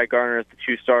and Mekhi Garner as the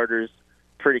 2 starters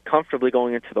pretty comfortably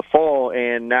going into the fall,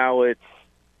 and now is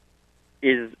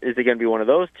it going to be one of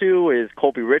those 2? Is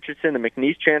Colby Richardson, the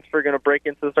McNeese transfer, going to break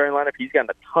into the starting lineup? He's gotten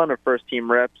a ton of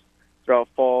first-team reps throughout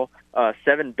fall.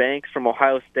 Sevyn Banks from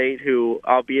Ohio State, who,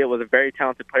 albeit was a very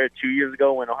talented player 2 years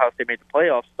ago when Ohio State made the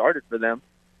playoffs, started for them.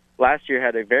 Last year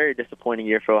had a very disappointing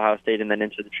year for Ohio State and then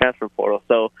entered the transfer portal.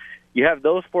 So you have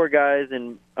those 4 guys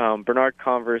in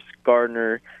Bernard-Converse,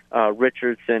 Gardner,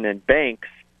 Richardson, and Banks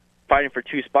fighting for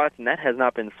 2 spots, and that has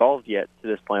not been solved yet to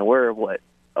this point. We're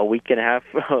a week and a half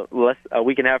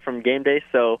from game day,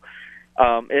 so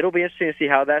it'll be interesting to see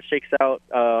how that shakes out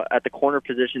at the corner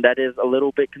position. That is a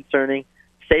little bit concerning.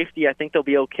 Safety, I think they'll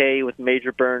be okay with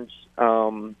Major Burns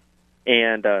and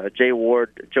Jay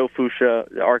Ward. Joe Fuchsia,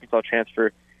 the Arkansas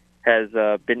transfer, has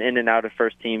been in and out of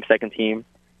first team, second team.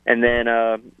 And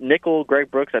then nickel,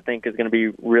 Greg Brooks, I think, is going to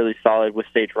be really solid with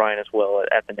Sage Ryan as well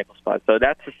at the nickel spot. So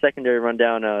that's the secondary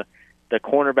rundown. The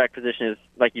cornerback position is,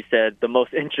 like you said, the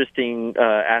most interesting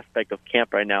aspect of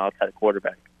camp right now outside of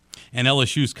quarterback. And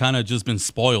LSU's kind of just been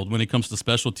spoiled when it comes to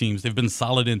special teams. They've been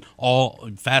solid in all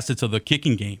facets of the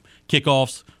kicking game,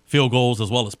 kickoffs, field goals,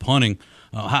 as well as punting.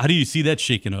 How do you see that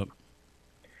shaking up?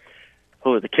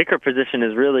 Oh, the kicker position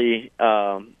is really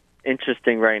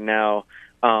interesting right now.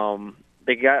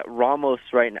 They got Ramos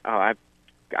right now.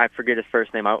 I forget his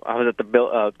first name. I was at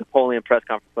the Napoleon press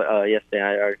conference yesterday.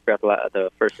 I already forgot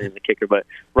the first name of the kicker. But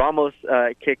Ramos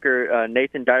kicker,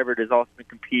 Nathan Divert, has also been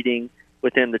competing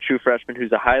with him, the true freshman,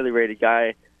 who's a highly rated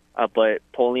guy. But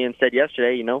Napoleon said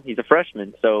yesterday, he's a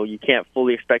freshman, so you can't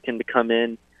fully expect him to come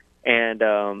in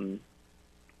and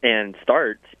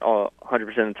start 100%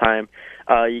 of the time.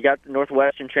 You got the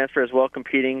Northwestern transfer as well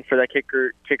competing for that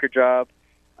kicker job.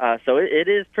 So it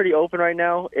is pretty open right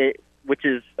now, which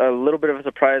is a little bit of a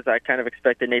surprise. I kind of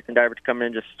expected Nathan Divert to come in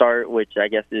and just start, which I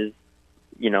guess is,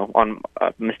 on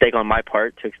a mistake on my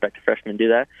part to expect a freshman to do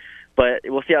that. But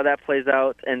we'll see how that plays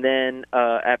out. And then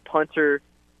at punter,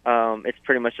 it's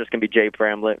pretty much just going to be Jay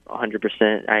Bramlett,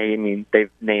 100%. I mean,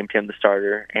 they've named him the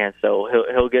starter, and so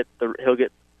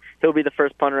he'll be the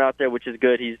first punter out there, which is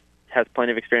good. He has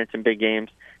plenty of experience in big games.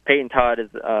 Peyton Todd is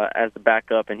as the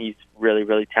backup, and he's really,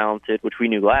 really talented, which we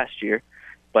knew last year,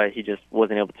 but he just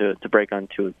wasn't able to break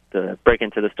into the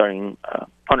starting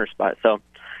punter spot. So,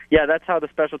 yeah, that's how the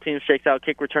special teams shakes out.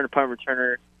 Kick returner, punt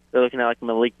returner. They're looking at like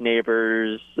Malik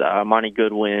Neighbors, Monty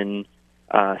Goodwin,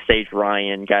 Sage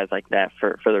Ryan, guys like that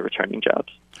for the returning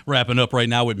jobs. Wrapping up right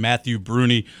now with Matthew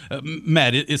Bruni.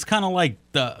 Matt, it's kind of like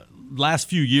the last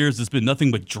few years there's been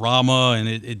nothing but drama, and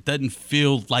it doesn't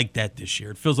feel like that this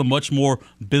year. It feels a much more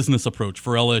business approach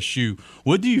for LSU.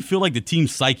 What do you feel like the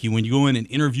team's psyche when you go in and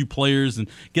interview players and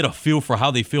get a feel for how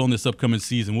they feel in this upcoming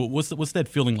season? What's that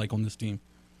feeling like on this team?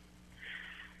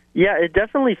 Yeah, it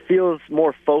definitely feels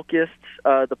more focused.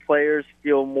 The players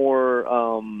feel more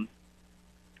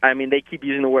they keep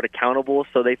using the word accountable,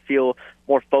 so they feel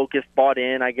more focused, bought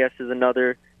in, I guess is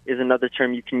another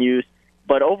term you can use.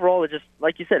 But overall, it just,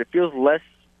 like you said, it feels less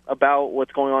about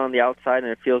what's going on the outside,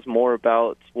 and it feels more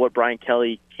about what Brian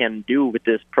Kelly can do with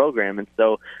this program. And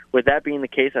so with that being the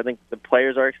case, I think the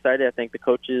players are excited. I think the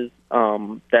coaches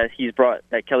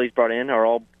that Kelly's brought in are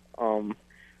all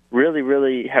really,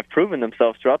 really have proven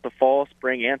themselves throughout the fall,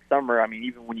 spring, and summer. I mean,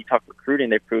 even when you talk recruiting,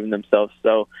 they've proven themselves.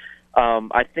 So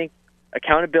I think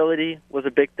accountability was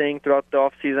a big thing throughout the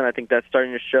offseason. I think that's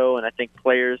starting to show, and I think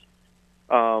players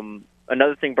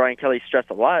another thing Brian Kelly stressed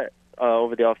a lot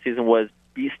over the offseason was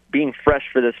being fresh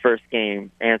for this first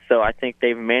game. And so I think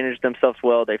they've managed themselves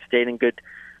well. They've stayed in good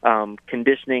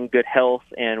conditioning, good health.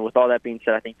 And with all that being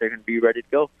said, I think they're going to be ready to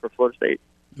go for Florida State.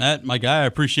 Matt, my guy, I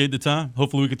appreciate the time.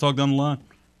 Hopefully we can talk down the line.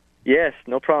 Yes,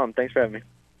 no problem. Thanks for having me.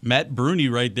 Matt Bruni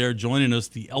right there joining us,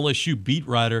 the LSU beat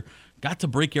writer. Got to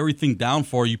break everything down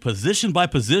for you, position by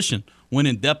position. Went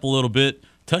in depth a little bit.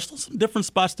 Touched on some different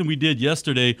spots than we did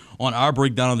yesterday on our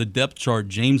breakdown of the depth chart,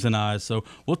 James and I. So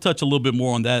we'll touch a little bit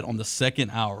more on that on the second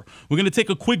hour. We're going to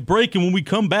take a quick break, and when we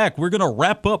come back, we're going to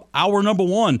wrap up hour number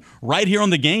one right here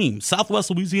on The Game, Southwest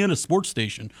Louisiana Sports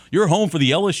Station. Your home for the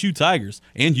LSU Tigers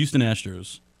and Houston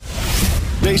Astros.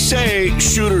 They say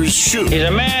shooters shoot. He's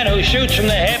a man who shoots from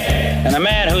the hip and a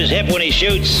man who's hip when he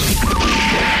shoots.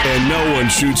 And no one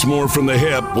shoots more from the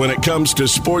hip when it comes to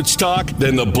sports talk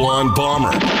than the Blonde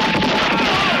Bomber.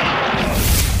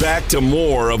 Back to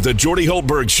more of the Jordy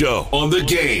Holtberg Show on The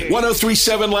Game.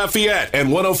 103.7 Lafayette and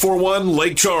 104.1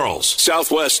 Lake Charles,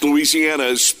 Southwest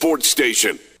Louisiana's sports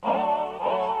station.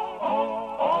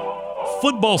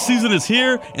 Football season is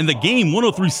here, and The Game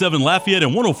 103.7 Lafayette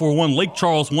and 104.1 Lake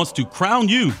Charles wants to crown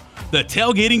you the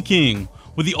Tailgating King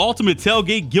with the ultimate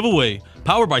tailgate giveaway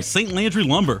powered by St. Landry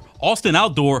Lumber, Austin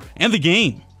Outdoor, and The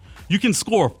Game. You can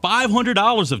score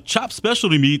 $500 of chopped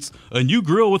specialty meats, a new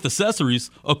grill with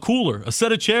accessories, a cooler, a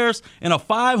set of chairs, and a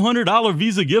 $500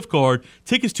 Visa gift card,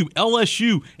 tickets to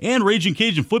LSU and Raging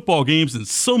Cajun football games, and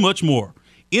so much more.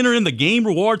 Enter in the Game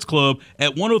Rewards Club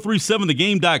at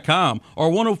 1037thegame.com or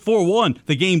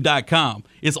 1041thegame.com.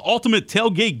 It's ultimate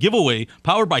tailgate giveaway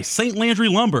powered by St. Landry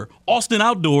Lumber, Austin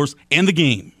Outdoors, and The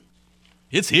Game.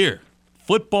 It's here.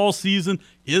 Football season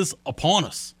is upon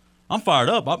us. I'm fired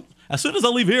up. As soon as I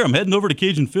leave here, I'm heading over to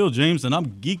Cajun Field, James, and I'm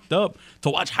geeked up to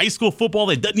watch high school football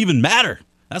that doesn't even matter.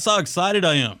 That's how excited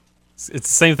I am. It's the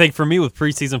same thing for me with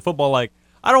preseason football. Like,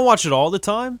 I don't watch it all the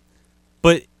time,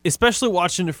 but especially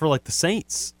watching it for, like, the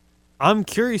Saints, I'm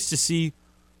curious to see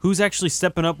who's actually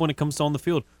stepping up when it comes to on the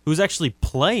field, who's actually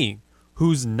playing,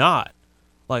 who's not.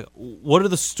 Like, what are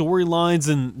the storylines,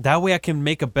 and that way I can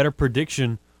make a better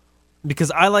prediction.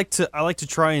 Because I like to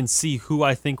try and see who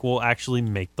I think will actually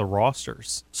make the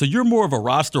rosters. So you're more of a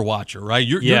roster watcher, right?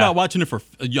 You're not watching it for.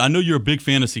 I know you're a big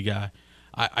fantasy guy.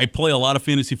 I play a lot of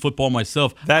fantasy football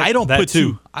myself. I don't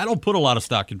put a lot of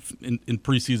stock in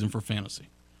preseason for fantasy.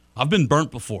 I've been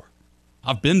burnt before.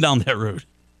 I've been down that road.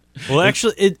 Well,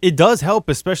 actually, it does help,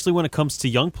 especially when it comes to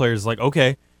young players. Like,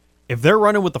 okay, if they're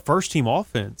running with the first team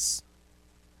offense,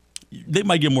 they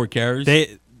might get more carries.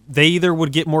 They either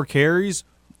would get more carries,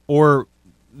 or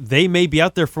they may be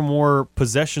out there for more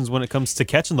possessions when it comes to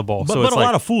catching the ball. But a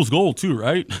lot of fool's gold too,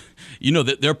 right? You know,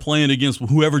 that they're playing against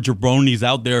whoever jabroni's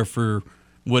out there for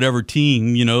whatever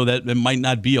team, you know, that might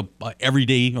not be a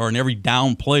everyday or an every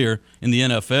down player in the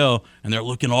NFL, and they're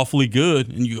looking awfully good.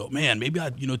 And you go, man, maybe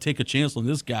I'd, take a chance on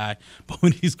this guy. But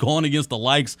when he's going against the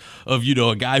likes of,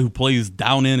 a guy who plays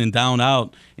down in and down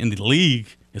out in the league,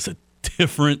 it's a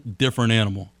different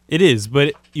animal. It is,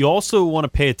 but you also want to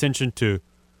pay attention to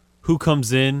who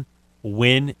comes in,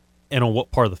 when, and on what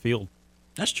part of the field.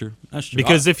 That's true.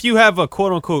 Because if you have a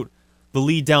quote-unquote the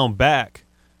lead down back,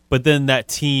 but then that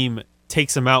team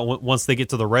takes them out once they get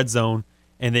to the red zone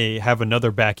and they have another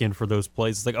back in for those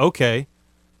plays, it's like, okay,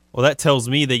 well, that tells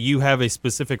me that you have a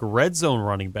specific red zone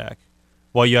running back,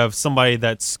 while you have somebody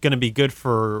that's going to be good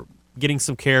for getting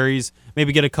some carries,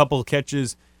 maybe get a couple of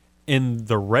catches in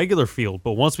the regular field,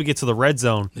 but once we get to the red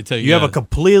zone, you have a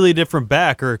completely different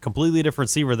back or a completely different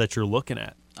receiver that you're looking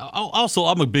at. Also,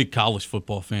 I'm a big college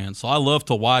football fan, so I love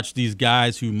to watch these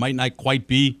guys who might not quite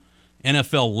be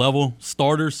NFL level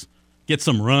starters get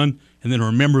some run, and then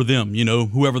remember them,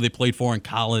 whoever they played for in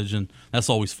college, and that's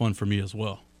always fun for me as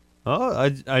well.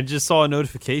 Oh, I just saw a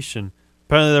notification.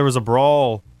 Apparently there was a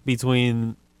brawl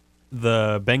between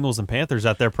the Bengals and Panthers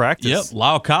at their practice. Yep,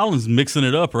 Lyle Collins mixing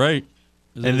it up, right?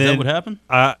 Is that what happened?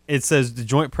 It says the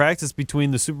joint practice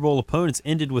between the Super Bowl opponents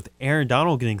ended with Aaron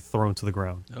Donald getting thrown to the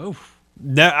ground. Oh.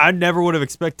 I never would have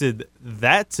expected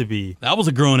that to be. That was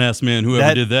a grown-ass man,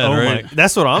 whoever did that, right?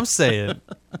 That's what I'm saying.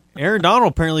 Aaron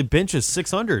Donald apparently benches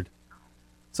 600.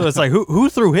 So it's like, who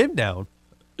threw him down?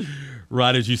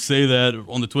 Right as you say that,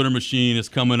 on the Twitter machine, it's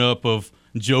coming up of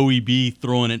Joey B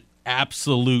throwing an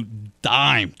absolute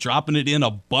dime, dropping it in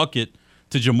a bucket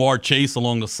to Jamar Chase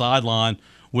along the sideline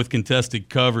with contested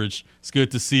coverage. It's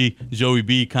good to see Joey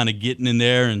B kind of getting in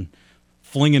there and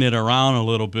flinging it around a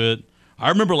little bit. I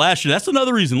remember last year, that's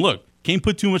another reason. Look, can't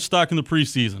put too much stock in the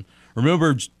preseason.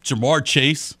 Remember Jamar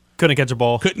Chase? Couldn't catch a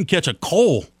ball. Couldn't catch a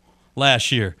coal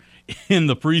last year in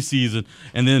the preseason.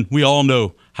 And then we all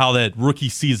know how that rookie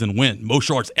season went. Most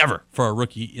yards ever for a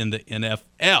rookie in the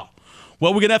NFL.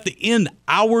 Well, we're going to have to end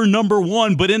hour number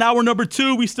 1, but in hour number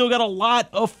 2, we still got a lot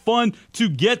of fun to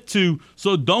get to.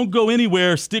 So don't go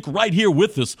anywhere. Stick right here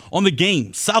with us on The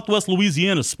Game, Southwest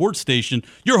Louisiana Sports Station,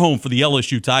 your home for the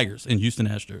LSU Tigers and Houston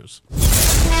Astros.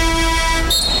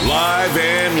 Live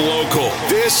and local.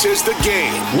 This is The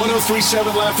Game.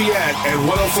 103.7 Lafayette and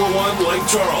 104.1 Lake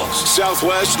Charles.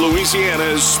 Southwest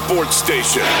Louisiana's sports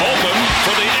station. Open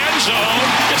for the end zone.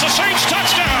 It's a Saints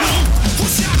touchdown.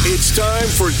 It's time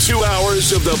for 2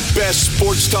 hours of the best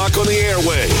sports talk on the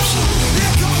airwaves.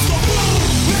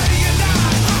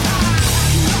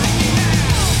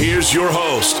 Here's your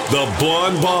host, the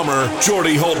blonde bomber,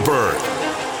 Jordy Holtberg.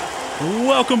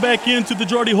 Welcome back into the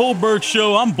Jordy Holtberg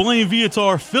Show. I'm Blaine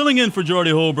Viatar, filling in for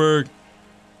Jordy Holtberg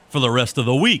for the rest of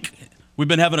the week. We've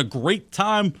been having a great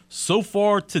time so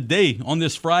far today on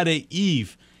this Friday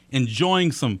Eve,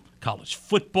 enjoying some college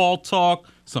football talk,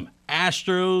 some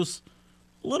Astros,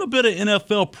 a little bit of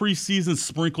NFL preseason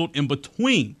sprinkled in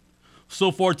between.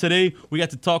 So far today, we got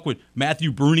to talk with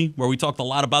Matthew Bruni, where we talked a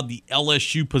lot about the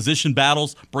LSU position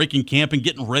battles, breaking camp and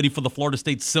getting ready for the Florida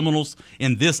State Seminoles.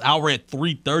 In this hour at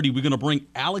 3:30, we're going to bring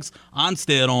Alex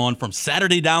Onstead on from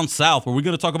Saturday Down South, where we're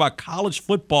going to talk about college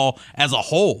football as a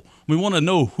whole. We want to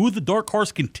know who the dark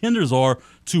horse contenders are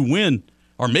to win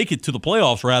or make it to the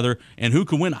playoffs, rather, and who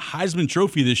can win a Heisman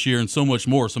Trophy this year and so much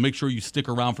more. So make sure you stick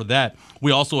around for that.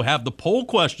 We also have the poll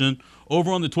question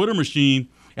over on the Twitter machine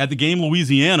at The Game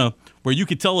Louisiana, where you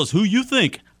can tell us who you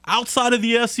think, outside of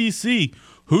the SEC,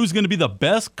 who's going to be the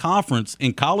best conference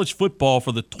in college football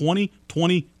for the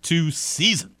 2022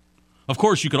 season. Of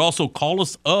course, you could also call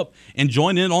us up and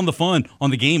join in on the fun on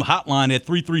the Game hotline at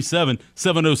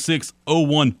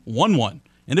 337-706-0111.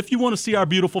 And if you want to see our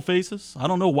beautiful faces, I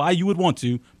don't know why you would want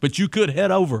to, but you could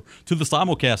head over to the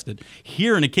simulcasted.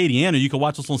 Here in Acadiana, you can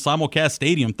watch us on Simulcast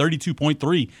Stadium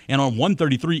 32.3 and on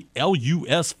 133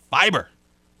 LUS Fiber.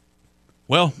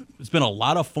 Well, it's been a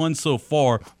lot of fun so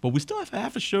far, but we still have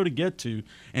half a show to get to,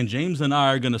 and James and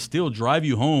I are going to still drive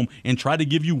you home and try to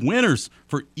give you winners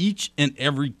for each and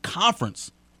every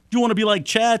conference. If you want to be like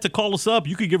Chad to call us up,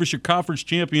 you could give us your conference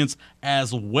champions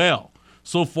as well.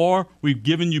 So far, we've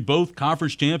given you both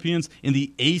conference champions in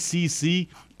the ACC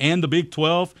and the Big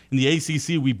 12. In the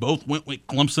ACC, we both went with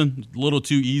Clemson, a little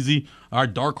too easy. Our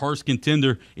dark horse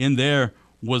contender in there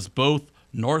was both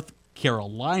North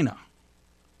Carolina.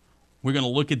 We're going to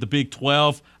look at the Big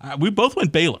 12. We both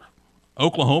went Baylor.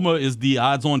 Oklahoma is the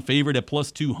odds-on favorite at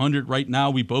plus 200 right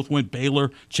now. We both went Baylor.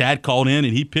 Chad called in,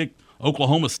 and he picked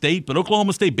Oklahoma State, but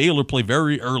Oklahoma State Baylor play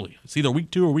very early. It's either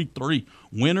week 2 or week 3.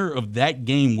 Winner of that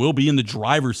game will be in the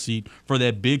driver's seat for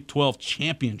that Big 12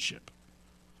 championship.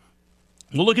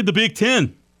 We'll look at the Big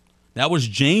 10. That was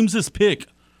James's pick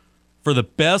for the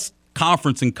best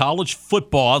conference in college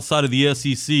football outside of the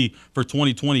SEC for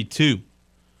 2022.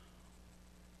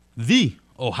 The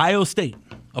Ohio State,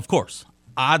 of course,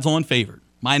 odds-on favorite,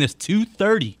 minus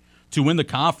 230 to win the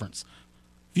conference.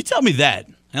 If you tell me that,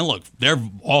 and look, they're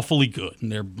awfully good,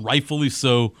 and they're rightfully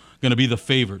so going to be the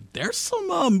favorite. There's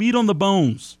some meat on the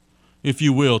bones, if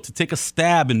you will, to take a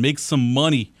stab and make some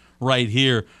money right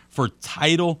here for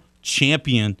title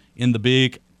champion in the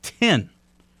Big 10.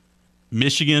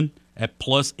 Michigan at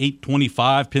plus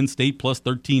 825, Penn State plus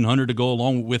 1,300 to go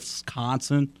along with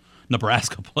Wisconsin,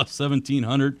 Nebraska plus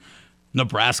 1,700,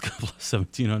 Nebraska plus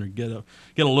 1,700.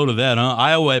 Get a load of that, huh?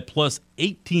 Iowa at plus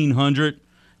 1,800.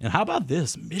 And how about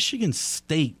this? Michigan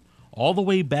State all the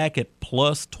way back at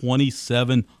plus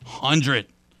 2,700.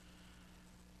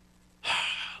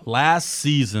 Last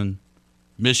season,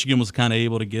 Michigan was kind of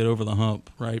able to get over the hump,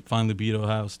 right? Finally beat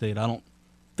Ohio State. I don't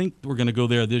think we're going to go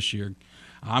there this year.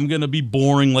 I'm going to be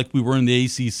boring like we were in the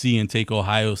ACC and take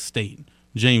Ohio State.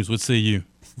 James, what say you?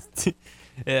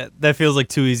 Yeah, that feels like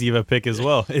too easy of a pick as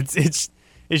well. It's just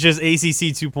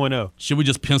ACC 2.0. Should we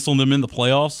just pencil them in the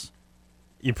playoffs?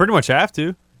 You pretty much have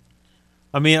to.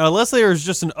 I mean, unless there's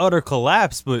just an utter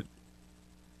collapse, but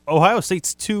Ohio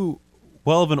State's too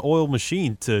well of an oil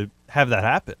machine to have that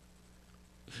happen.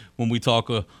 When we talk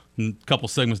a couple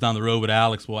segments down the road with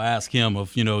Alex, we'll ask him are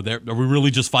we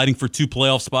really just fighting for 2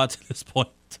 playoff spots at this point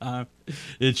in time?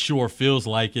 It sure feels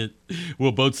like it.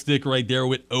 We'll both stick right there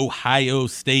with Ohio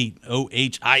State,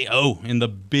 OHIO, in the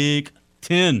Big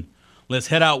 10. Let's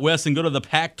head out west and go to the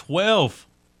Pac-12.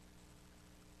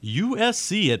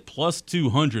 USC at plus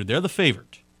 200. They're the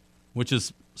favorite, which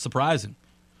is surprising.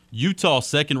 Utah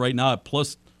second right now at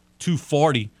plus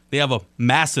 240. They have a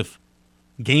massive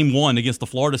game one against the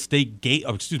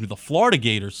the Florida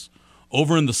Gators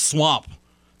over in the Swamp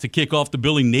to kick off the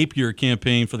Billy Napier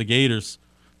campaign for the Gators.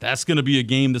 That's going to be a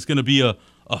game that's going to be a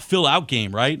fill-out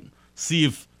game, right? See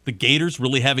if the Gators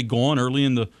really have it going early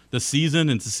in the season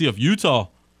and to see if Utah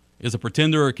is a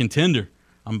pretender or a contender.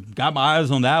 I've got my eyes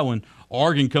on that one.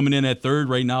 Oregon coming in at third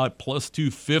right now at plus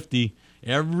 250.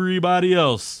 Everybody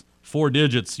else, 4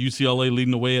 digits. UCLA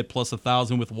leading the way at plus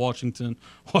 1,000 with Washington.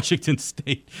 Washington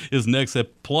State is next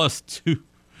at plus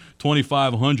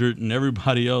 2,500, and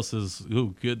everybody else is,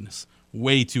 oh goodness,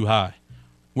 way too high.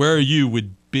 Where are you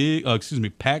with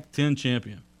Pac-10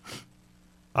 champion?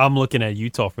 I'm looking at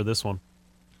Utah for this one.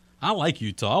 I like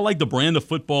Utah. I like the brand of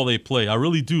football they play. I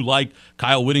really do like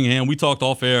Kyle Whittingham. We talked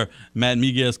off air. Matt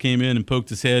Miguez came in and poked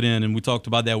his head in, and we talked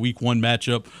about that week 1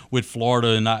 matchup with Florida,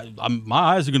 and my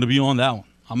eyes are going to be on that one.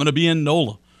 I'm going to be in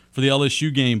NOLA for the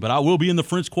LSU game, but I will be in the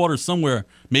French Quarter somewhere,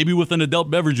 maybe with an adult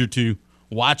beverage or two,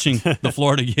 watching the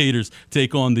Florida Gators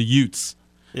take on the Utes.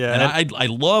 Yeah, and I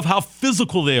love how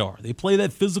physical they are. They play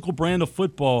that physical brand of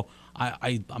football.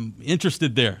 I'm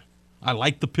interested there. I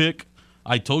like the pick.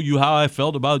 I told you how I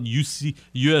felt about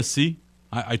USC.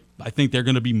 I think they're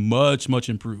going to be much, much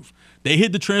improved. They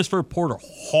hit the transfer portal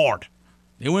hard.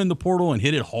 They went in the portal and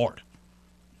hit it hard,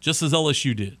 just as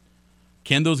LSU did.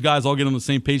 Can those guys all get on the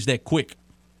same page that quick?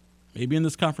 Maybe in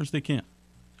this conference they can.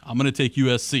 I'm going to take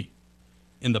USC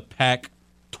in the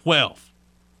Pac-12.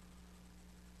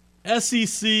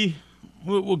 SEC,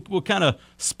 we'll kind of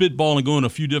spitball and go in a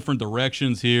few different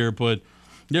directions here, but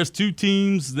there's 2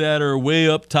 teams that are way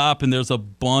up top, and there's a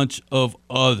bunch of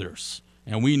others.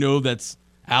 And we know that's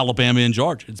Alabama and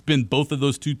Georgia. It's been both of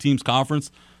those 2 teams'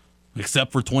 conference,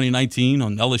 except for 2019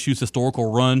 on LSU's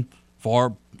historical run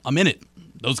for a minute.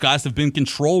 Those guys have been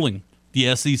controlling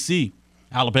the SEC.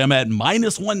 Alabama at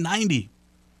minus 190.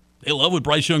 They love what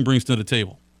Bryce Young brings to the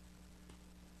table.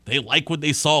 They like what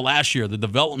they saw last year, the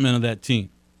development of that team.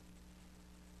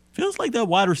 Feels like that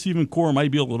wide receiving core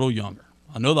might be a little younger.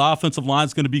 I know the offensive line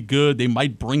is going to be good. They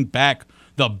might bring back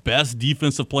the best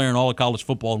defensive player in all of college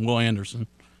football, Will Anderson,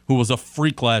 who was a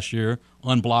freak last year,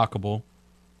 unblockable.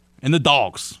 And the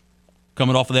Dogs,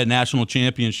 coming off of that national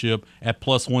championship at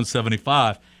plus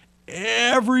 175.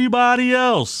 Everybody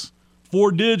else,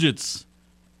 4 digits,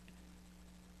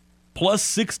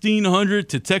 plus 1,600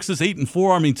 to Texas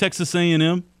 8-4. I mean, Texas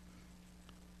A&M.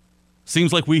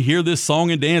 Seems like we hear this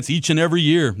song and dance each and every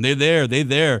year. They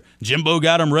there. Jimbo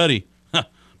got them ready.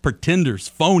 Pretenders,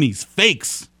 phonies,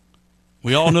 fakes.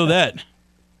 We all know that.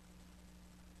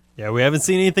 Yeah, we haven't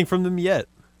seen anything from them yet.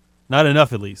 Not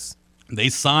enough, at least. They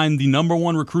signed the number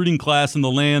 1 recruiting class in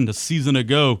the land a season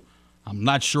ago. I'm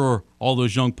not sure all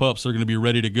those young pups are going to be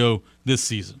ready to go this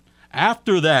season.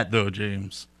 After that, though,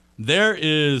 James, there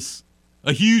is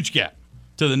a huge gap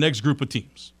to the next group of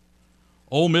teams.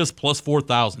 Ole Miss plus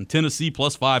 4,000, Tennessee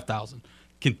plus 5,000,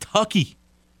 Kentucky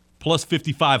plus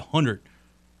 5,500,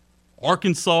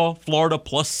 Arkansas, Florida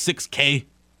plus 6K,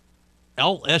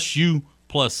 LSU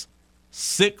plus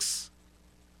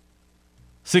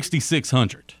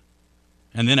 6,600.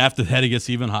 And then after that, it gets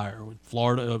even higher with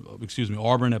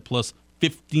Auburn at plus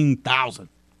 15,000.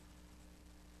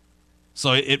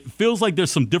 So it feels like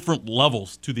there's some different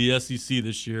levels to the SEC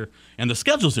this year, and the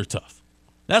schedules are tough.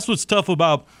 That's what's tough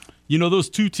about, those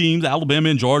 2 teams, Alabama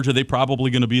and Georgia, they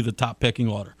probably going to be the top pecking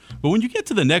order. But when you get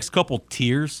to the next couple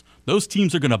tiers, those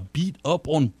teams are going to beat up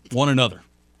on one another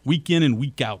week in and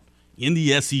week out in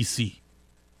the SEC.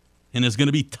 And it's going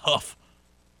to be tough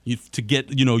to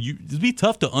get, it'd be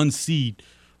tough to unseed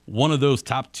one of those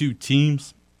top 2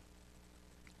 teams.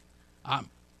 I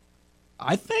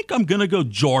think I'm going to go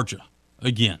Georgia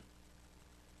again.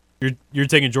 You're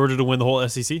taking Georgia to win the whole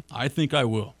SEC? I think I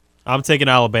will. I'm taking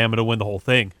Alabama to win the whole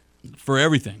thing. For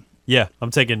everything. Yeah,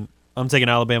 I'm taking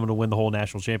Alabama to win the whole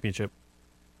national championship.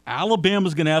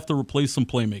 Alabama's going to have to replace some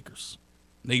playmakers.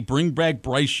 They bring back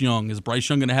Bryce Young. Is Bryce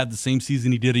Young going to have the same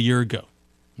season he did a year ago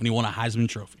when he won a Heisman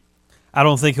Trophy? I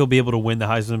don't think he'll be able to win the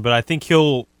Heisman, but I think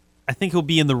he'll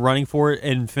be in the running for it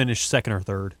and finish 2nd or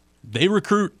 3rd. They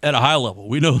recruit at a high level.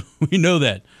 We know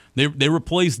that. They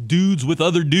replace dudes with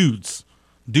other dudes.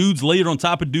 Dudes layered on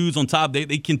top of dudes on top.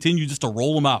 They continue just to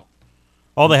roll them out.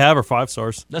 All they have are 5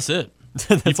 stars. That's it.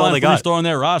 That's all they got. 3-star on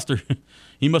that roster.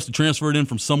 He must have transferred in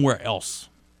from somewhere else.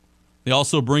 They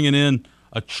also bringing in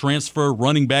a transfer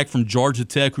running back from Georgia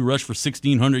Tech who rushed for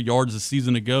 1,600 yards a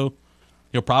season ago.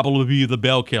 He'll probably be the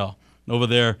bell cow over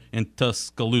there in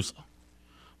Tuscaloosa.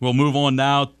 We'll move on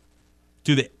now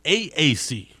to the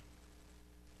AAC,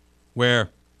 where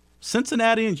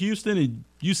Cincinnati and Houston and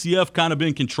UCF kind of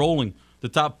been controlling the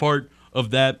top part of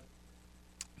that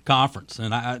conference.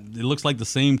 And it looks like the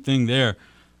same thing there.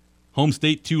 Home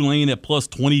State Tulane at plus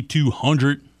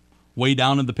 2,200, way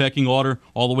down in the pecking order,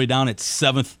 all the way down at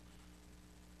 7th.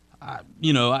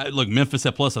 Look, Memphis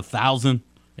at plus 1,000.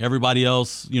 Everybody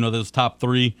else, those top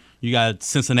three. You got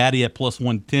Cincinnati at plus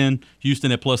 110,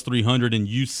 Houston at plus 300, and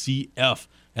UCF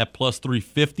at plus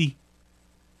 350.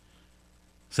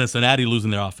 Cincinnati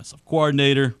losing their offensive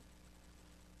coordinator.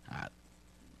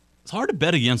 It's hard to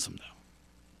bet against them, though.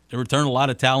 They returned a lot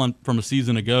of talent from a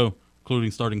season ago,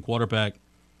 including starting quarterback.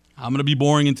 I'm going to be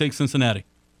boring and take Cincinnati.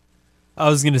 I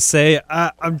was going to say,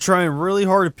 I'm trying really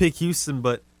hard to pick Houston,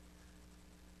 but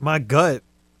my gut,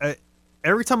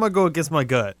 every time I go against my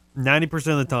gut, 90%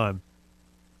 of the time,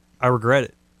 I regret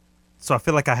it. So I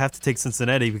feel like I have to take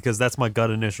Cincinnati because that's my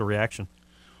gut initial reaction.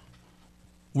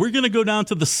 We're going to go down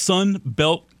to the Sun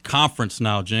Belt Conference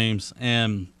now, James,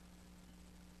 and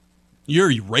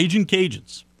your Raging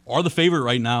Cajuns are the favorite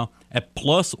right now at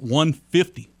plus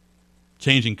 150.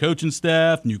 Changing coaching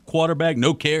staff, new quarterback,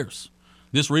 no cares.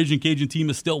 This Raging Cajun team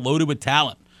is still loaded with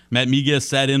talent. Matt Miguez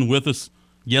sat in with us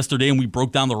yesterday, and we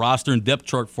broke down the roster and depth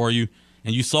chart for you,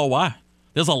 and you saw why.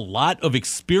 There's a lot of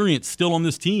experience still on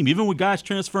this team, even with guys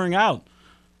transferring out.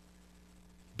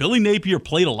 Billy Napier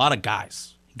played a lot of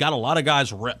guys. He got a lot of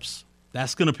guys reps.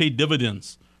 That's going to pay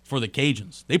dividends for the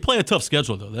Cajuns. They play a tough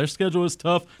schedule, though. Their schedule is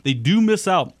tough. They do miss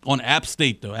out on App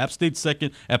State, though. App State's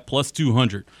second at plus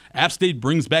 200. App State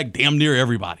brings back damn near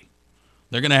everybody.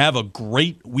 They're going to have a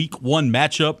great Week 1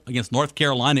 matchup against North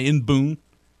Carolina in Boone.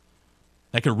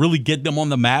 That could really get them on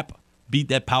the map, beat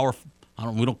that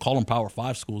we don't call them Power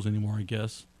 5 schools anymore, I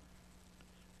guess.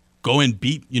 Go and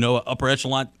beat, an upper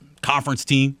echelon conference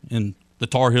team in the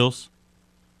Tar Heels.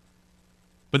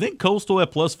 But then Coastal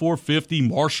at plus 450,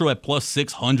 Marshall at plus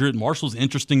 600. Marshall's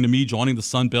interesting to me, joining the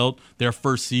Sun Belt, their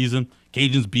first season.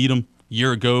 Cajuns beat them a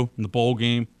year ago in the bowl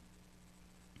game.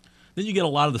 Then you get a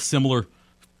lot of the similar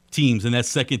teams in that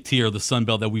second tier of the Sun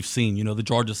Belt that we've seen. The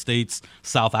Georgia States,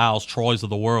 South Isles, Troys of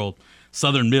the world.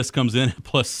 Southern Miss comes in at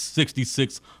plus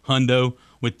 66 hundo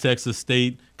with Texas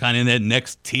State, kind of in that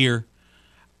next tier.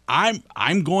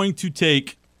 I'm going to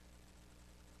take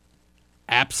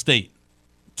App State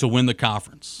to win the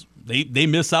conference. They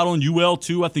miss out on UL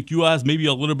too. I think UL has maybe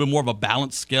a little bit more of a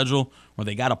balanced schedule where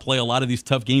they got to play a lot of these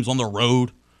tough games on the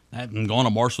road. And going to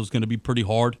Marshall is going to be pretty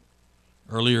hard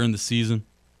earlier in the season.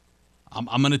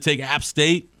 I'm going to take App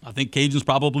State. I think Cajuns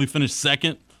probably finish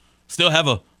second. Still have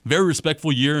a very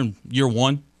respectful year in year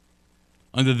one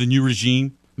under the new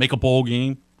regime. Make a bowl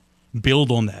game. Build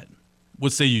on that.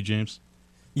 What say you, James?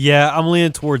 Yeah, I'm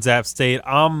leaning towards App State.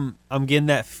 I'm getting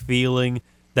that feeling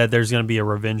that there's going to be a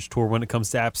revenge tour when it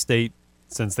comes to App State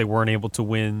since they weren't able to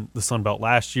win the Sun Belt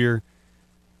last year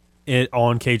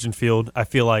on Cajun Field. I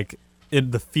feel like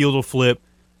the field will flip.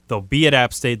 They'll be at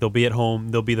App State. They'll be at home.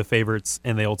 They'll be the favorites,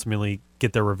 and they ultimately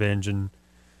get their revenge and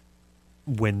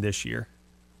win this year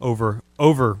over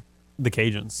the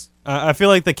Cajuns. I feel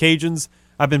like the Cajuns,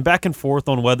 I've been back and forth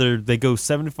on whether they go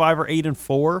 7-5 or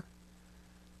 8-4.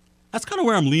 That's kind of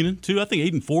where I'm leaning, too. I think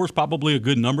 8-4 is probably a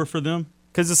good number for them.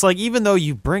 Because it's like, even though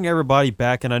you bring everybody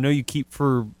back, and I know you keep,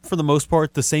 for the most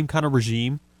part, the same kind of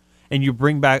regime, and you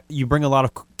bring a lot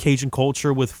of Cajun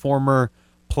culture with former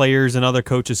players and other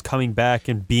coaches coming back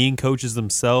and being coaches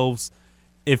themselves,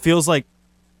 it feels like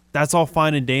that's all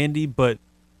fine and dandy, but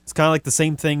it's kind of like the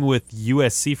same thing with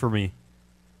USC for me.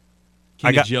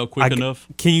 Can you gel quick enough?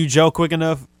 Can you gel quick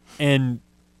enough? And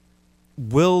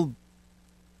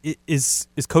is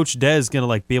Coach Des going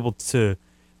to be able to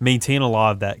maintain a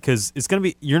lot of that? Because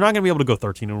you're not going to be able to go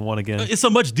 13-1 again. It's a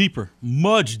much deeper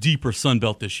Sun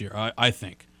Belt this year, I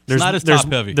think. It's not as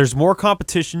top heavy. There's more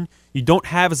competition. You don't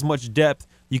have as much depth.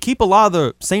 You keep a lot of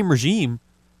the same regime,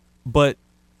 but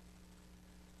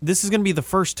this is going to be the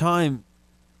first time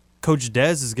Coach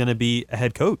Des is going to be a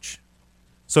head coach.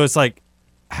 So it's like,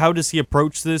 how does he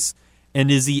approach this, and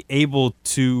is he able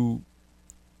to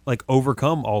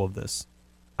overcome all of this?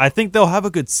 I think they'll have a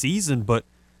good season, but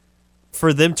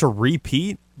for them to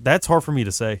repeat, that's hard for me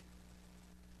to say.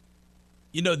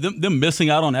 Them missing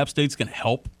out on App State's going to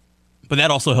help, but that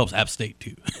also helps App State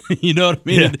too. You know what I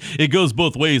mean? Yeah. It goes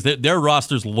both ways. Their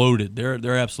roster's loaded.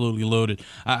 They're absolutely loaded.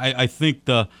 I think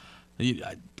that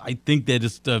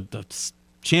it's the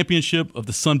championship of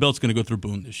the Sun Belt's going to go through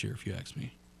Boone this year, if you ask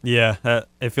me. Yeah,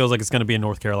 it feels like it's going to be in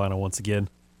North Carolina once again.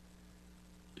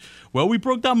 Well, we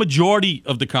broke down majority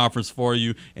of the conference for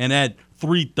you, and at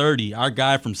 3:30, our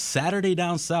guy from Saturday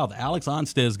Down South, Alex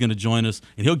Onstead, is going to join us,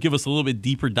 and he'll give us a little bit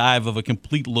deeper dive of a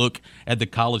complete look at the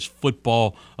college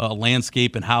football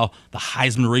landscape and how the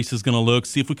Heisman race is going to look,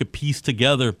 see if we could piece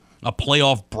together a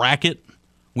playoff bracket.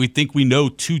 We think we know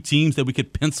 2 teams that we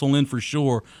could pencil in for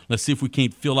sure. Let's see if we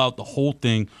can't fill out the whole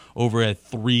thing over at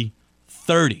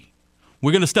 3:30.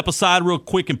 We're going to step aside real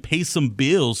quick and pay some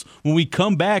bills. When we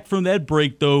come back from that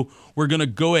break, though, we're going to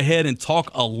go ahead and talk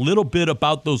a little bit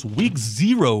about those Week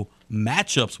 0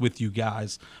 matchups with you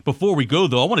guys. Before we go,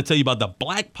 though, I want to tell you about the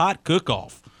Black Pot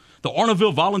Cook-Off. The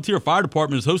Arnaudville Volunteer Fire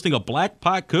Department is hosting a Black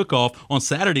Pot Cook-Off on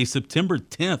Saturday, September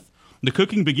 10th. The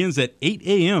cooking begins at 8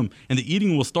 a.m., and the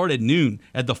eating will start at noon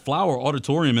at the Flower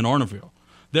Auditorium in Arnaudville.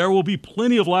 There will be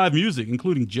plenty of live music,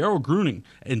 including Gerald Gruning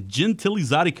and Gentili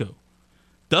Zydeco,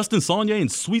 Dustin Saunier,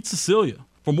 and Sweet Cecilia.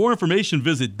 For more information,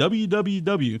 visit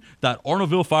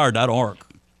www.arnaudvillefire.org.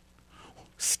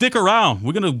 Stick around.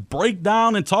 We're going to break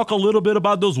down and talk a little bit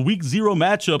about those Week 0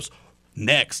 matchups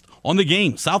next on The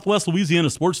Game, Southwest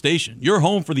Louisiana Sports Station, your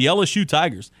home for the LSU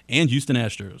Tigers and Houston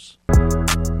Astros.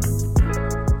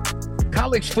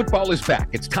 College football is back.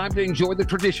 It's time to enjoy the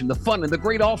tradition, the fun, and the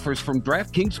great offers from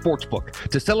DraftKings Sportsbook.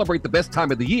 To celebrate the best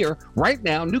time of the year, right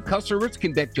now, new customers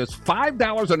can bet just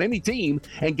 $5 on any team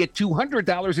and get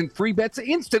 $200 in free bets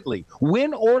instantly,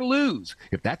 win or lose.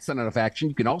 If that's not enough action,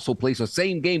 you can also place a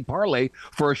same-game parlay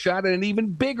for a shot at an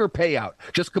even bigger payout.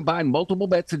 Just combine multiple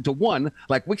bets into one,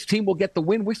 like which team will get the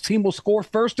win, which team will score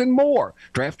first, and more.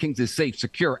 DraftKings is safe,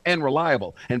 secure, and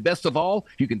reliable. And best of all,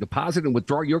 you can deposit and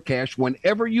withdraw your cash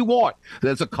whenever you want.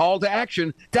 There's a call to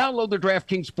action. Download the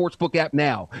DraftKings Sportsbook app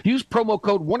now. Use promo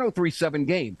code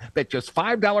 1037GAME. Bet just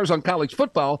 $5 on college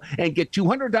football and get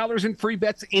 $200 in free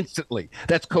bets instantly.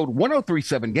 That's code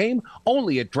 1037GAME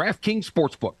only at DraftKings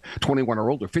Sportsbook. 21 or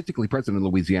older, physically present in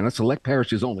Louisiana. Select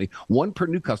parishes only. One per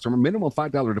new customer. Minimum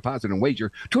 $5 deposit and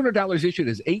wager. $200 issued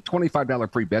as $8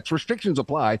 $25 free bets. Restrictions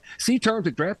apply. See terms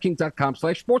at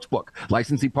DraftKings.com/sportsbook.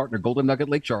 Licensee partner Golden Nugget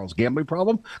Lake Charles. Gambling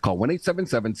problem? Call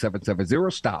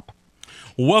 1-877-770-STOP.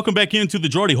 Welcome back into the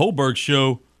Jordy Holberg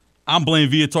Show. I'm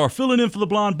Blaine Viatar, filling in for the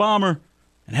Blonde Bomber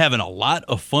and having a lot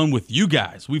of fun with you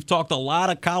guys. We've talked a lot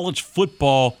of college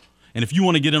football, and if you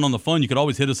want to get in on the fun, you could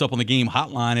always hit us up on the game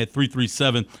hotline at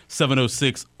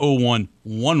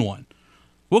 337-706-0111.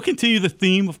 We'll continue the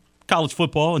theme of college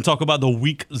football and talk about the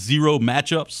Week 0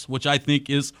 matchups, which I think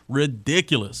is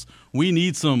ridiculous. We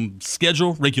need some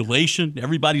schedule regulation.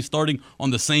 Everybody's starting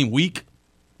on the same week.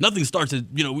 Nothing starts at,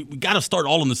 we got to start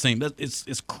all on the same.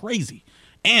 It's crazy.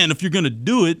 And if you're going to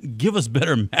do it, give us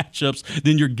better matchups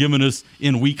than you're giving us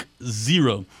in Week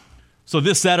 0. So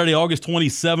this Saturday, August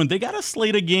 27th, they got a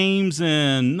slate of games,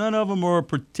 and none of them are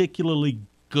particularly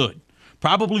good.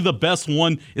 Probably the best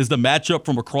one is the matchup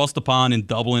from across the pond in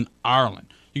Dublin, Ireland.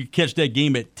 You can catch that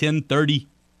game at 10:30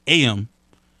 a.m.,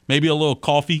 maybe a little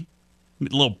coffee, a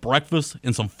little breakfast,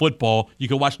 and some football. You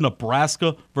can watch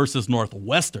Nebraska versus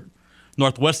Northwestern.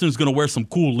 Northwestern's going to wear some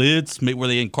cool lids, where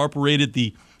they incorporated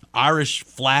the Irish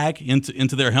flag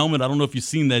into their helmet. I don't know if you've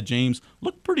seen that, James.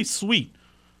 Look pretty sweet.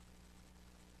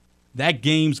 That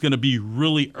game's going to be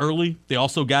really early. They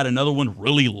also got another one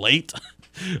really late,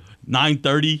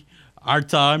 9:30 our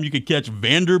time. You could catch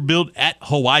Vanderbilt at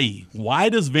Hawaii. Why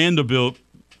does Vanderbilt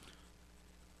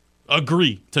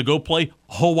agree to go play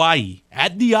Hawaii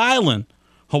at the island?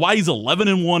 Hawaii's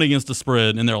 11-1 against the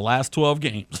spread in their last 12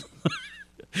 games.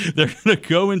 They're going to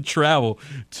go and travel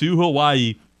to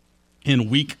Hawaii in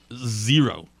Week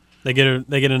 0. They get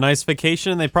a nice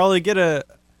vacation. They probably get a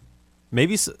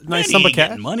nice summer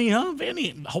cat money, huh?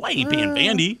 Hawaii ain't paying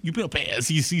Vandy. You pay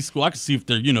SEC school. I can see if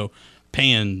they're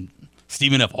paying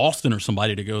Stephen F. Austin or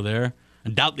somebody to go there. I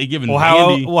doubt they giving Vandy. How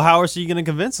are you going to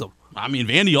convince them? I mean,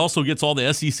 Vandy also gets all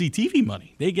the SEC TV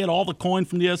money. They get all the coin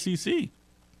from the SEC.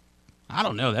 I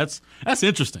don't know. That's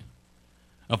interesting.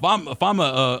 If I'm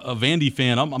a Vandy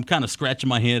fan, I'm kind of scratching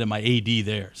my head at my AD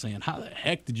there, saying, "How the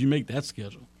heck did you make that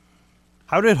schedule?"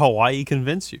 How did Hawaii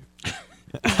convince you?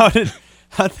 How'd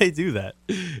they do that?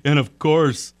 And of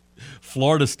course,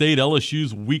 Florida State,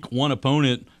 LSU's Week 1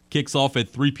 opponent, kicks off at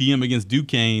 3 p.m. against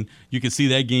Duquesne. You can see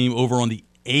that game over on the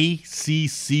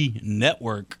ACC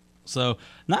network. So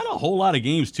not a whole lot of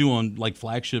games, too, on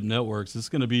flagship networks. It's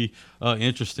going to be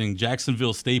interesting.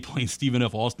 Jacksonville State playing Stephen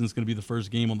F. Austin is going to be the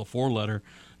first game on the 4-letter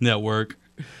network.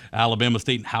 Alabama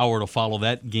State and Howard will follow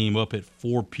that game up at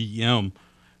 4 p.m.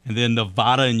 And then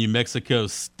Nevada and New Mexico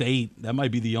State, that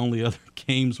might be the only other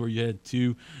games where you had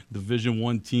 2 Division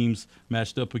I teams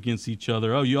matched up against each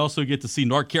other. Oh, you also get to see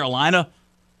North Carolina.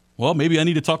 Well, maybe I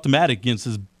need to talk to Matt against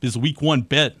his Week 1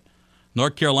 bet.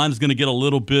 North Carolina's going to get a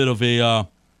little bit of a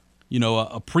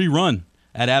pre-run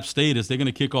at App State as they're going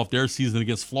to kick off their season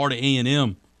against Florida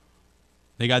A&M.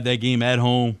 They got that game at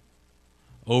home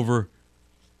over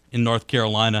in North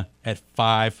Carolina at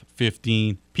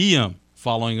 5:15 p.m.,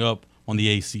 following up on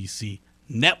the ACC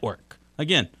network.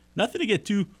 Again, nothing to get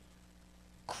too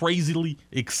crazily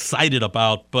excited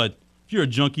about, but if you're a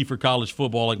junkie for college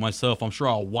football like myself, I'm sure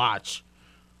I'll watch.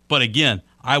 But again,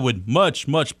 I would much,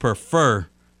 much prefer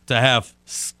to have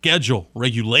schedule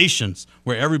regulations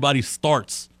where everybody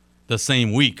starts the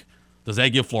same week. Does that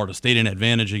give Florida State an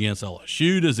advantage against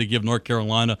LSU? Does it give North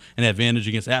Carolina an advantage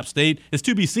against App State? It's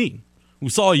to be seen. We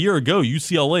saw a year ago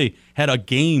UCLA had a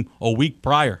game a week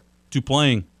prior to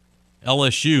playing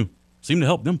LSU. Seemed to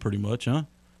help them pretty much, huh?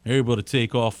 They were able to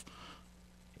take off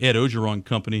Ed Ogeron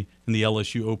company in the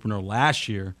LSU opener last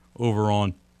year over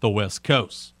on the West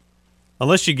Coast.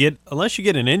 Unless you get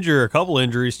an injury or a couple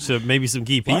injuries to maybe some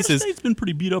key pieces. Florida State's been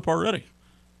pretty beat up already.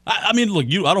 I mean, look,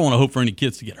 I don't want to hope for any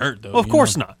kids to get hurt, though. Of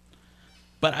course not.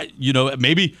 But,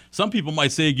 maybe some people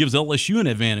might say it gives LSU an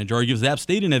advantage or it gives App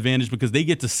State an advantage because they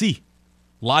get to see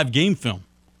live game film,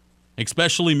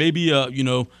 especially maybe, an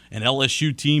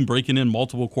LSU team breaking in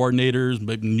multiple coordinators,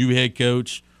 maybe new head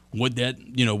coach, what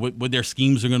their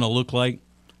schemes are going to look like.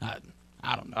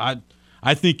 I don't know.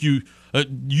 I think you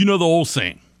know the old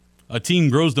saying, a team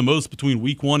grows the most between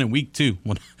week 1 and week 2.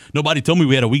 Well, nobody told me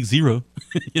we had a week 0.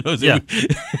 Yeah.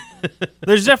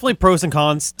 There's definitely pros and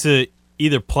cons to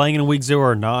either playing in week 0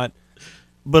 or not.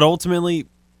 But ultimately,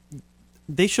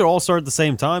 they should all start at the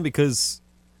same time because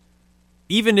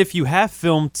even if you have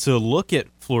film to look at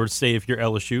Florida State, if you're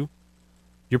LSU,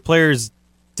 your players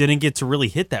didn't get to really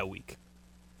hit that week.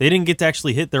 They didn't get to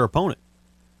actually hit their opponent.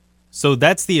 So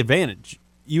that's the advantage.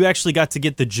 You actually got to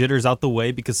get the jitters out the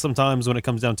way because sometimes when it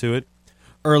comes down to it,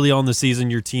 early on in the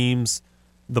season, your teams,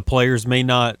 the players may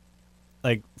not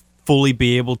fully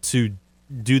be able to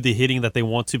do the hitting that they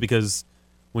want to because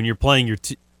when you're playing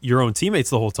your own teammates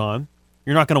the whole time,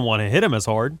 you're not going to want to hit them as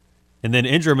hard and then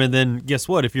injure them. And then guess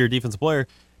what? If you're a defensive player,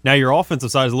 now your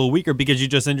offensive side is a little weaker because you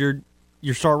just injured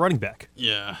your star running back.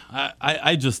 Yeah,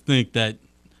 I just think that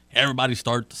everybody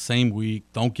start the same week.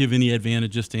 Don't give any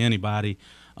advantages to anybody.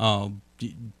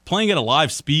 Playing at a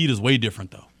live speed is way different,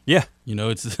 though. Yeah.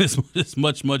 It's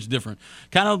much, much different.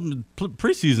 Kind of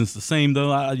preseason's the same,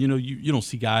 though. You don't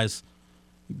see guys,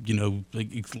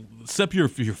 except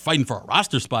if you're fighting for a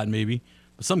roster spot maybe,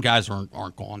 but some guys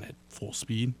aren't going at full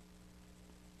speed.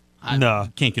 No.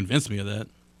 You can't convince me of that.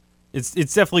 It's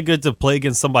definitely good to play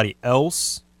against somebody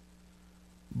else,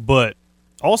 but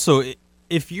also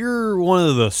if you're one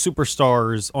of the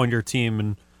superstars on your team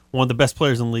and one of the best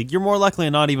players in the league, you're more likely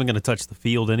not even going to touch the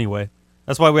field anyway.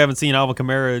 That's why we haven't seen Alvin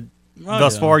Kamara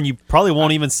thus far, and you probably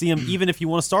won't even see him even if you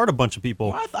want to start a bunch of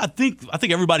people. Well, I think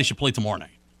everybody should play tomorrow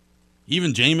night.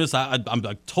 Even Jameis,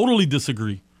 I totally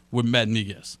disagree with Matt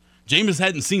Miguez. Jameis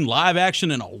hadn't seen live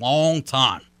action in a long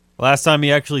time. Last time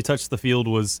he actually touched the field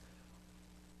was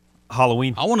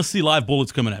Halloween. I want to see live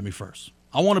bullets coming at me first.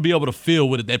 I want to be able to feel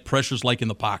what that pressure's like in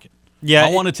the pocket. Yeah,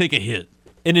 I want to take a hit.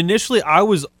 And initially, I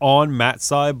was on Matt's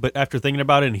side, but after thinking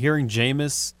about it and hearing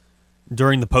Jameis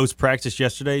during the post-practice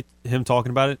yesterday, him talking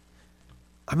about it,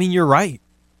 I mean, you're right.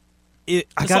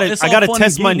 I gotta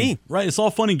test my knee. Right, it's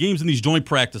all fun and games in these joint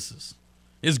practices.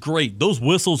 It's great. Those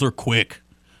whistles are quick.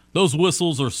 Those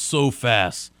whistles are so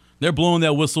fast. They're blowing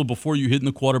that whistle before you hitting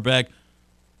the quarterback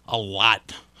a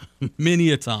lot, many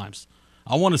a times.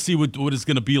 I want to see what it's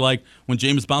going to be like when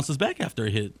Jameis bounces back after a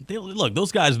hit. Look,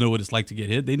 those guys know what it's like to get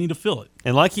hit. They need to feel it.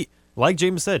 And like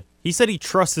Jameis said, he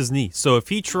trusts his knee. So if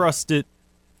he trusts it,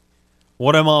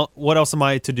 what else am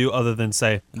I to do other than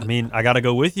say, I mean, I got to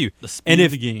go with you. The speed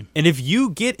of the game. And if you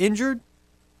get injured,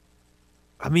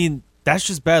 I mean, that's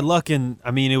just bad luck. And,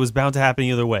 I mean, it was bound to happen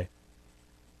either way.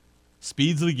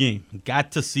 Speed's of the game.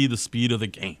 Got to see the speed of the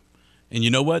game. And you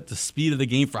know what? The speed of the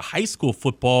game for high school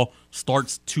football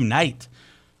starts tonight.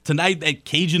 Tonight at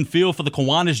Cajun Field for the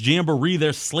Kiwanis Jamboree,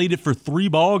 they're slated for 3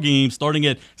 ball games starting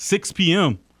at 6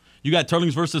 p.m. You got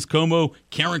Turlings versus Como,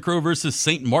 Karen Crow versus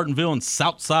St. Martinville, and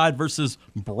Southside versus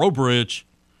Brobridge.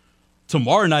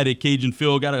 Tomorrow night at Cajun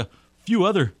Field, got a few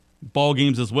other ball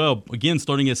games as well. Again,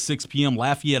 starting at 6 p.m.,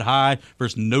 Lafayette High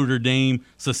versus Notre Dame,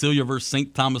 Cecilia versus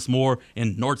St. Thomas More,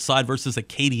 and Northside versus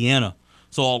Acadiana.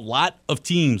 So a lot of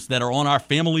teams that are on our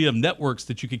family of networks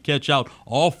that you could catch out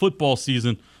all football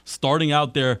season, starting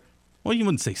out their, well, you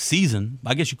wouldn't say season.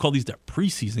 I guess you call these their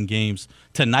preseason games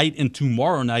tonight and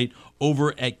tomorrow night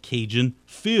over at Cajun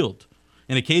Field.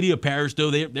 And Acadia Parish,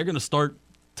 though, they're going to start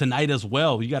tonight as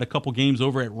well. You got a couple games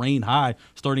over at Rain High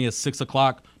starting at 6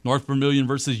 o'clock, North Vermilion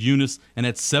versus Eunice, and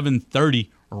at 7:30,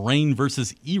 Rain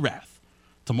versus Erath.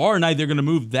 Tomorrow night, they're going to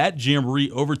move that jamboree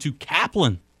over to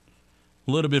Kaplan.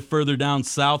 A little bit further down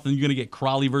south, and you're going to get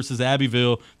Crawley versus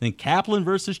Abbeville, then Kaplan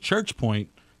versus Church Point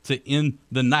to end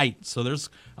the night. So there's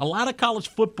a lot of college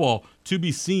football to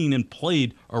be seen and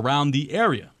played around the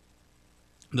area.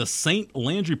 The St.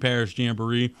 Landry Parish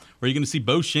Jamboree, where you're going to see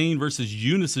Beauchene versus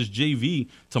Unisys JV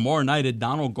tomorrow night at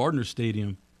Donald Gardner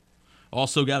Stadium.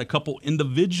 Also got a couple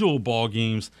individual ball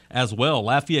games as well.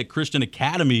 Lafayette Christian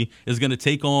Academy is going to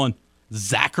take on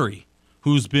Zachary,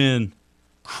 who's been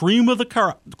cream of the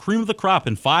crop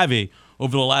in 5A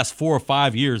over the last 4 or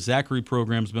 5 years. Zachary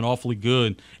program's been awfully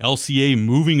good. LCA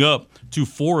moving up to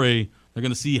 4A. They're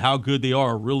going to see how good they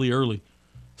are really early,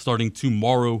 starting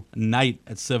tomorrow night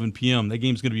at 7 p.m. That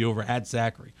game's going to be over at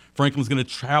Zachary. Franklin's going to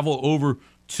travel over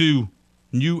to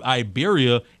New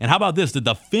Iberia. And how about this? The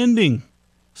defending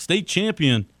state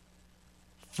champion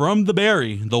from the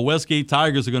Berry, the Westgate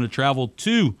Tigers, are going to travel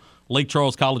to Lake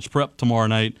Charles College Prep tomorrow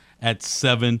night at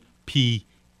 7 p.m.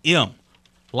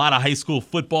 A lot of high school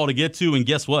football to get to, and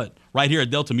guess what? Right here at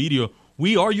Delta Media,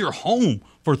 we are your home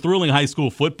for thrilling high school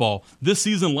football. This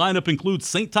season lineup includes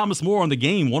St. Thomas More on the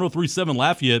Game, 103.7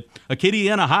 Lafayette,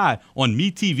 Acadiana High on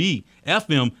MeTV,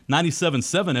 FM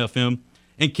 97.7 FM,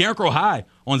 and Carencro High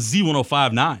on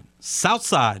Z105.9,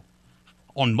 Southside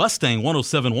on Mustang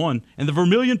 107.1, and the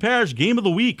Vermilion Parish Game of the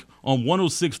Week on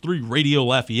 106.3 Radio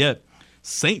Lafayette.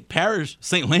 St.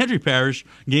 Landry Parish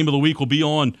Game of the Week will be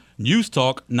on News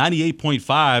Talk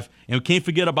 98.5. And we can't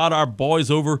forget about our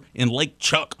boys over in Lake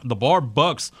Chuck. The Bar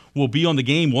Bucks will be on the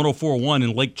Game 104.1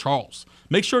 in Lake Charles.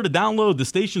 Make sure to download the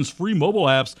station's free mobile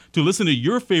apps to listen to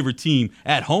your favorite team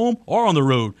at home or on the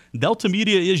road. Delta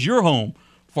Media is your home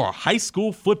for high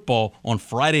school football on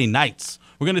Friday nights.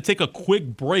 We're going to take a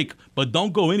quick break, but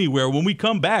don't go anywhere. When we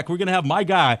come back, we're going to have my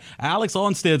guy, Alex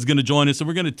Onsted's going to join us, and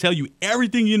we're going to tell you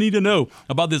everything you need to know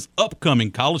about this upcoming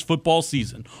college football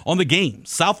season on the Game,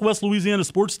 Southwest Louisiana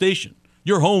Sports Station,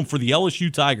 your home for the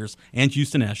LSU Tigers and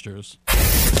Houston Astros.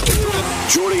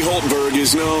 Jordy Holtberg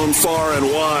is known far and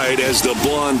wide as the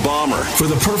Blonde Bomber for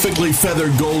the perfectly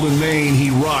feathered golden mane he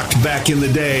rocked back in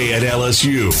the day at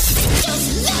LSU.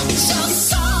 Just let your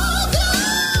soul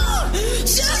go.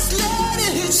 Just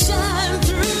let it shine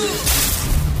through.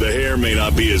 The hair may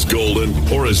not be as golden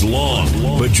or as long,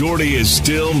 but Jordy is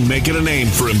still making a name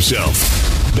for himself.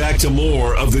 Back to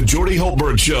more of the Jordy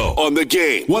Holtberg Show on the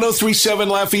Game. 103.7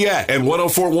 Lafayette and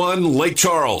 104.1 Lake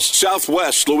Charles,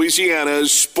 Southwest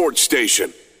Louisiana's sports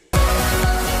station.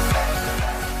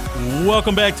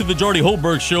 Welcome back to the Jordy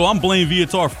Holtberg Show. I'm Blaine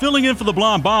Viatar, filling in for the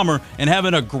Blonde Bomber and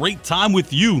having a great time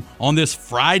with you on this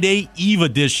Friday Eve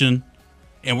edition.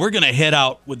 And we're going to head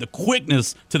out with the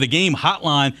quickness to the Game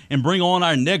hotline and bring on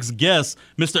our next guest,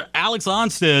 Mr. Alex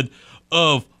Onsted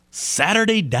of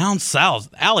Saturday Down South.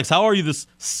 Alex, how are you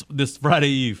this Friday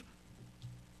Eve?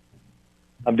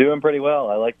 I'm doing pretty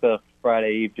well. I like the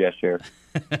Friday Eve gesture.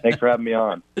 Thanks for having me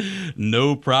on.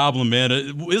 No problem, man.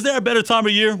 Is there a better time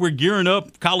of year? We're gearing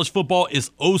up. College football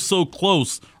is oh so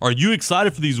close. Are you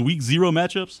excited for these Week 0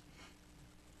 matchups?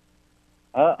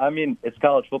 I mean, it's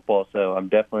college football, so I'm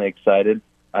definitely excited.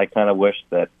 I kind of wish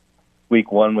that Week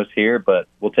 1 was here, but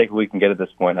we'll take what we can get at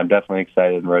this point. I'm definitely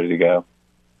excited and ready to go.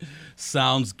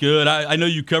 Sounds good. I know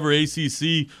you cover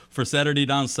ACC for Saturday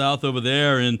Down South over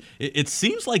there, and it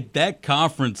seems like that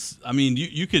conference, I mean,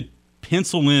 you could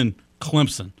pencil in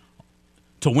Clemson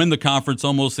to win the conference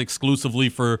almost exclusively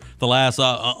for the last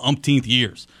umpteenth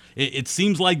years. It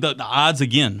seems like the odds,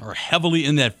 again, are heavily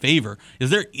in that favor. Is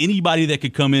there anybody that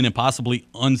could come in and possibly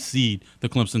unseed the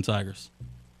Clemson Tigers?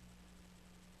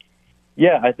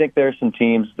 Yeah, I think there are some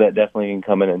teams that definitely can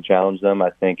come in and challenge them.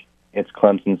 I think it's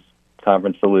Clemson's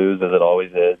conference to lose, as it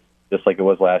always is, just like it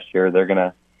was last year. They're going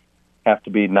to have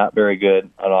to be not very good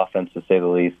on offense, to say the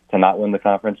least, to not win the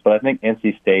conference. But I think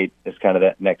NC State is kind of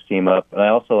that next team up. And I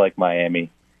also like Miami.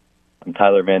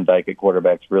 Tyler Van Dyke at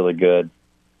quarterback's really good.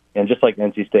 And just like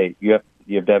NC State, you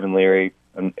have Devin Leary,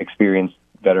 an experienced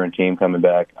veteran team coming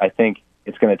back. I think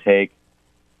it's going to take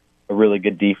a really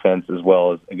good defense as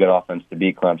well as a good offense to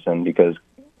beat Clemson, because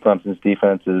Clemson's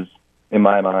defense is, in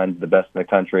my mind, the best in the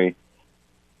country.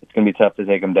 It's going to be tough to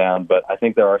take them down, but I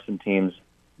think there are some teams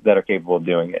that are capable of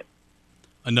doing it.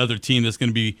 Another team that's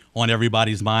going to be on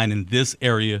everybody's mind in this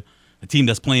area, a team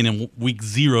that's playing in Week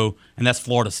 0, and that's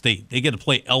Florida State. They get to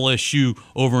play LSU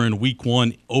over in Week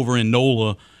 1 over in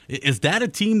NOLA. Is that a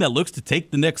team that looks to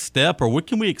take the next step, or what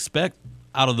can we expect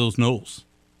out of those Noles?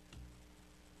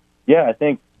 Yeah, I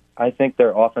think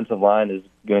their offensive line is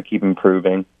going to keep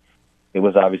improving. It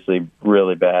was obviously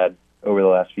really bad over the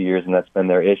last few years, and that's been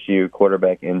their issue,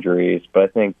 quarterback injuries. But I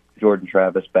think Jordan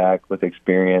Travis back with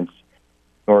experience.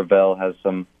 Norvell has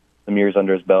some years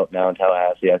under his belt now in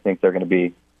Tallahassee. I think they're going to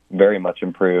be very much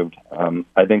improved.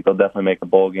 I think they'll definitely make a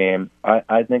bowl game.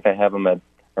 I think I have them at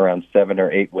around 7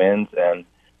 or 8 wins, and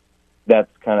that's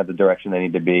kind of the direction they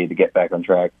need to be to get back on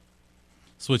track.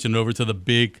 Switching over to the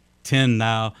Big Ten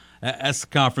now. That's the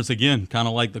conference, again, kind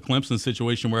of like the Clemson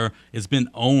situation where it's been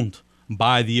owned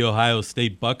by the Ohio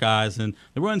State Buckeyes. And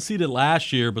they were unseeded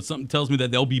last year, but something tells me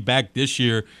that they'll be back this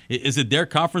year. Is it their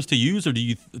conference to use or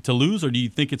to lose, or do you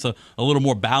think it's a little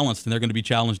more balanced and they're going to be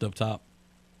challenged up top?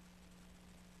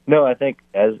 No, I think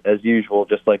as usual,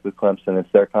 just like with Clemson,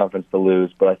 it's their conference to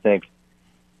lose. But I think,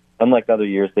 unlike other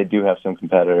years, they do have some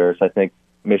competitors. I think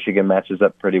Michigan matches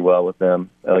up pretty well with them,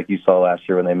 like you saw last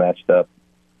year when they matched up.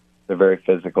 They're very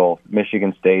physical.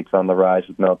 Michigan State's on the rise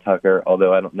with Mel Tucker,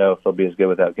 although I don't know if they'll be as good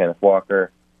without Kenneth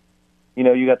Walker. You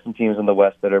know, you got some teams in the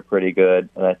West that are pretty good,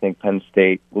 and I think Penn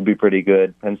State will be pretty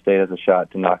good. Penn State has a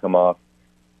shot to knock them off,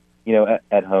 you know,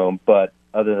 at home. But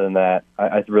other than that,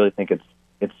 I really think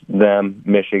it's them,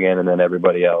 Michigan, and then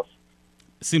everybody else.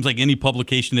 It seems like any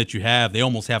publication that you have, they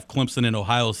almost have Clemson and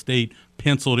Ohio State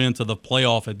penciled into the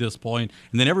playoff at this point,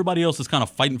 and then everybody else is kind of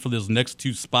fighting for those next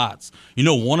 2 spots. You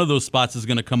know, one of those spots is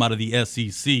going to come out of the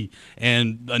SEC,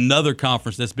 and another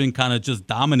conference that's been kind of just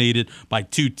dominated by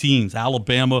 2 teams,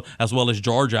 Alabama as well as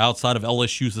Georgia, outside of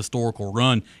LSU's historical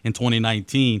run in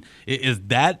 2019. Is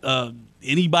that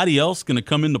anybody else going to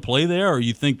come into play there, or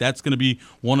you think that's going to be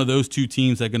one of those 2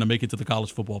 teams that are going to make it to the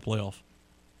college football playoff?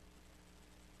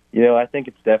 You know, I think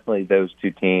it's definitely those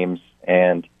 2 teams,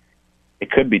 and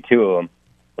it could be 2 of them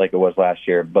like it was last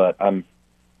year, but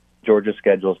Georgia's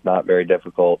schedule is not very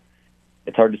difficult.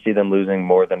 It's hard to see them losing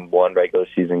more than 1 regular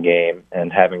season game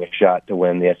and having a shot to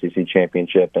win the SEC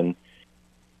championship and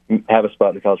have a spot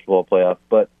in the college football playoff.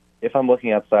 But if I'm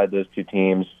looking outside those 2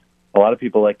 teams, a lot of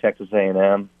people like Texas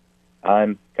A&M.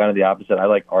 I'm kind of the opposite. I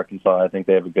like Arkansas. I think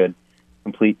they have a good,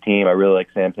 complete team. I really like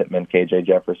Sam Pittman, KJ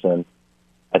Jefferson.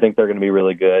 I think they're going to be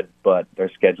really good, but their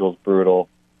schedule's brutal.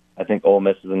 I think Ole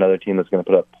Miss is another team that's going to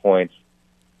put up points.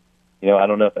 You know, I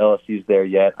don't know if LSU's there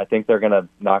yet. I think they're going to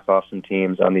knock off some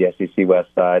teams on the SEC West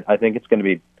side. I think it's going to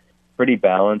be pretty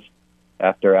balanced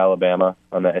after Alabama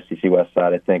on the SEC West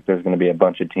side. I think there's going to be a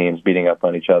bunch of teams beating up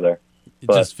on each other. It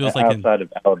just feels like outside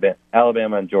of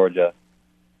Alabama and Georgia,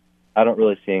 I don't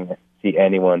really see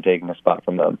anyone taking a spot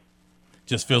from them.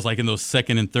 Just feels like in those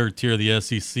second and third tier of the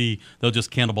SEC, they'll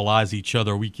just cannibalize each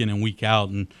other week in and week out,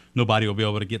 and nobody will be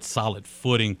able to get solid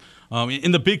footing.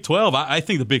 In the Big 12, I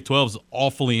think the Big 12 is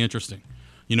awfully interesting.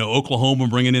 You know, Oklahoma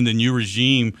bringing in the new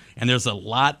regime, and there's a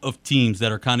lot of teams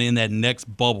that are kind of in that next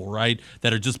bubble, right,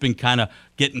 that have just been kind of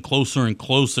getting closer and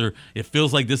closer. It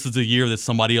feels like this is a year that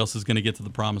somebody else is going to get to the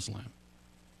promised land.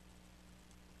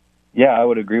 Yeah, I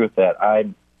would agree with that.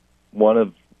 I'm one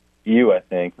of few, I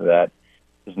think, that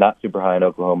is not super high in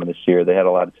Oklahoma this year. They had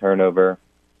a lot of turnover,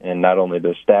 and not only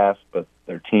their staff, but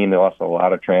their team. They lost a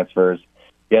lot of transfers.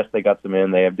 Yes, they got some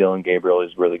in. They have Dylan Gabriel,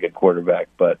 who's a really good quarterback,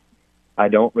 but I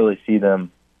don't really see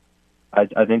them. I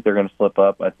think they're going to slip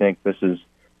up. I think this is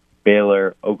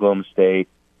Baylor, Oklahoma State.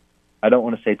 I don't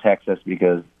want to say Texas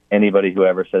because anybody who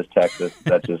ever says Texas,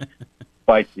 that just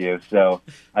fights you. So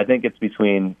I think it's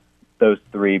between those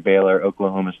 3, Baylor,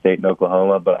 Oklahoma State, and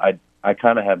Oklahoma, but I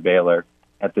kind of have Baylor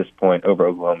at this point over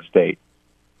Oklahoma State.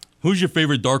 Who's your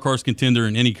favorite dark horse contender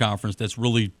in any conference that's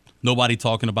really nobody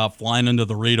talking about, flying under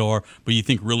the radar, but you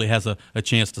think really has a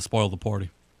chance to spoil the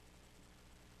party?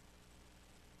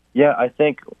 Yeah, I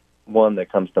think one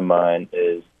that comes to mind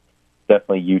is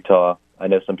definitely Utah. I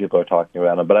know some people are talking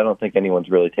about them, but I don't think anyone's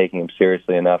really taking them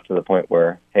seriously enough to the point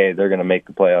where, hey, they're going to make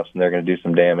the playoffs and they're going to do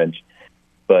some damage.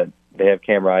 But they have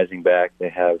Cam Rising back. They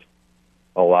have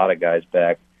a lot of guys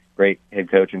back. Great head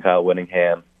coach in Kyle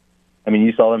Whittingham. I mean,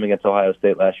 you saw them against Ohio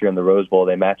State last year in the Rose Bowl.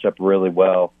 They match up really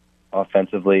well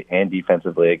offensively and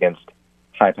defensively against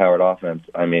high-powered offense.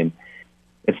 I mean,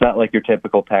 it's not like your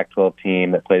typical Pac-12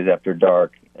 team that plays after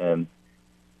dark and,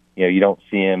 you know, you don't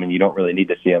see them and you don't really need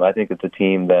to see them. I think it's a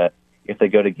team that if they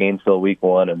go to Gainesville week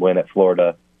 1 and win at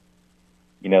Florida,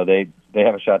 you know, they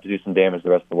have a shot to do some damage the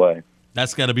rest of the way.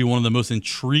 That's got to be one of the most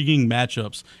intriguing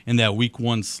matchups in that week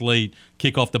 1 slate.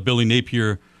 Kick off the Billy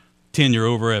Napier tenure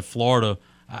over at Florida.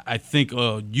 I think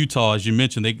Utah, as you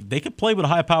mentioned, they could play with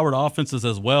high-powered offenses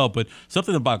as well, but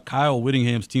something about Kyle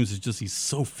Whittingham's teams is just he's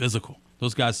so physical.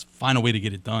 Those guys find a way to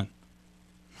get it done.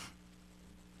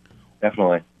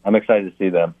 Definitely. I'm excited to see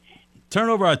them.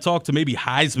 Turnover, I talked to maybe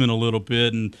Heisman a little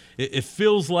bit, and it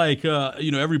feels like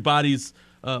everybody's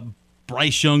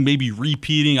Bryce Young maybe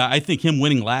repeating. I think him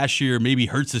winning last year maybe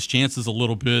hurts his chances a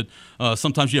little bit.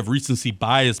 Sometimes you have recency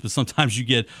bias, but sometimes you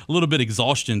get a little bit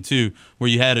exhaustion too, where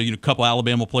you had a couple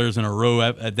Alabama players in a row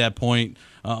at that point.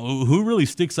 Who really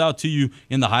sticks out to you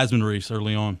in the Heisman race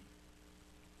early on?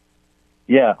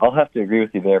 Yeah, I'll have to agree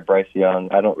with you there, Bryce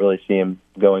Young. I don't really see him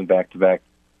going back-to-back.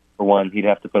 For one, he'd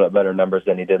have to put up better numbers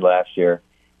than he did last year,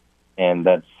 and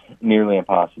that's nearly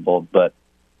impossible. But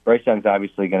Bryce Young's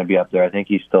obviously going to be up there. I think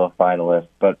he's still a finalist.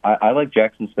 But I like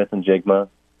Jackson Smith and Jigma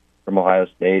from Ohio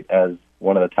State as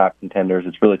one of the top contenders.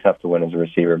 It's really tough to win as a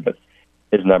receiver, but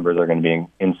his numbers are going to be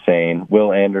insane.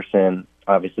 Will Anderson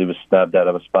obviously was snubbed out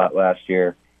of a spot last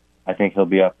year. I think he'll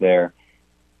be up there.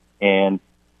 And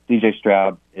C.J.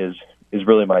 Stroud is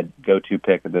really my go-to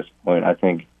pick at this point. I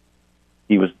think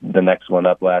he was the next one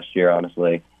up last year,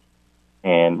 honestly.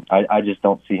 And I just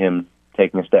don't see him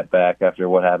taking a step back after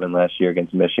what happened last year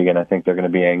against Michigan. I think they're going to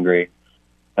be angry.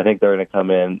 I think they're going to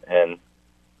come in and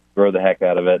throw the heck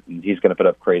out of it, and he's going to put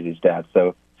up crazy stats.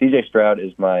 So C.J. Stroud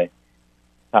is my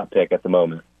top pick at the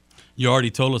moment. You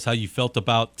already told us how you felt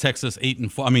about Texas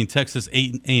Texas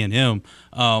A&M.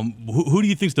 Who do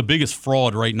you think is the biggest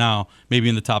fraud right now, maybe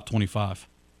in the top 25?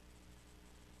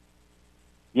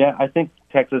 Yeah, I think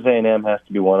Texas A&M has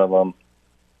to be one of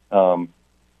them.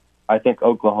 I think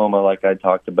Oklahoma, like I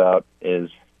talked about, is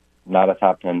not a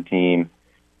top 10 team.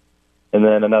 And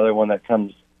then another one that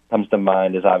comes to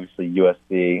mind is obviously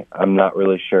USC. I'm not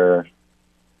really sure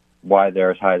why they're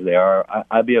as high as they are.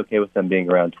 I'd be okay with them being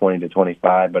around 20 to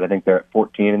 25, but I think they're at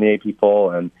 14 in the AP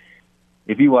poll. And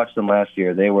if you watched them last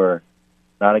year, they were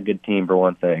not a good team for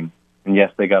one thing. And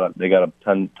yes, they got a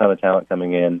ton of talent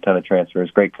coming in, ton of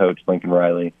transfers, great coach Lincoln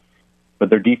Riley.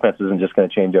 But their defense isn't just going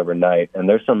to change overnight. And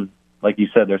there's some, like you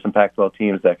said, there's some Pac-12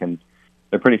 teams that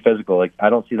they're pretty physical. Like,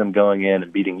 I don't see them going in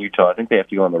and beating Utah. I think they have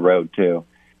to go on the road too.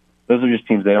 Those are just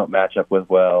teams they don't match up with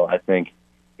well. I think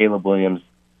Caleb Williams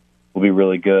will be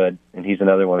really good, and he's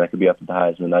another one that could be up at the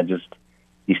Heisman.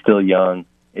 He's still young.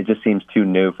 It just seems too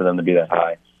new for them to be that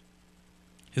high.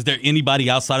 Is there anybody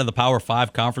outside of the Power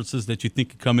 5 conferences that you think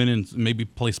could come in and maybe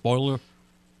play spoiler?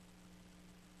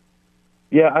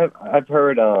 Yeah, I've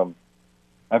heard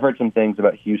some things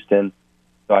about Houston,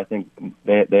 so I think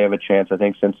they have a chance. I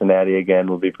think Cincinnati again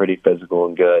will be pretty physical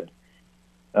and good.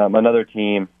 Another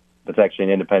team that's actually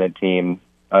an independent team,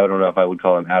 I don't know if I would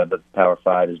call them out of the Power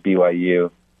 5, is BYU.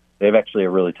 They have actually a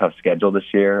really tough schedule this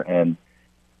year, and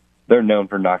they're known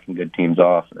for knocking good teams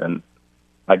off. And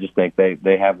I just think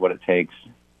they have what it takes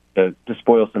to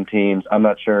spoil some teams. I'm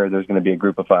not sure there's going to be a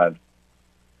group of 5,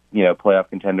 playoff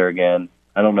contender again.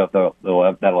 I don't know if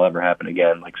that'll ever happen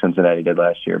again like Cincinnati did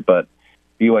last year, but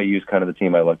BYU is kind of the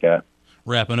team I look at.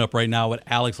 Wrapping up right now with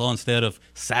Alex Onstead of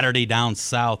Saturday Down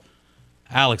South.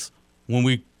 Alex, when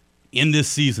we end this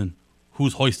season,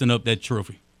 who's hoisting up that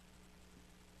trophy?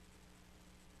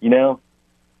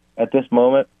 At this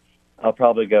moment, I'll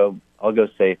go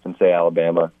safe and say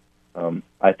Alabama.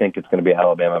 I think it's going to be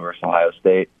Alabama versus Ohio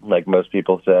State, like most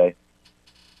people say.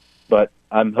 But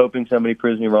I'm hoping somebody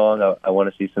proves me wrong. I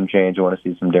want to see some change. I want to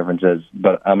see some differences.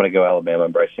 But I'm going to go Alabama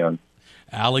and Bryce Young.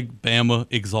 Alabama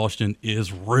exhaustion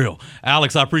is real.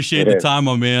 Alex, I appreciate the time,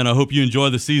 my man. I hope you enjoy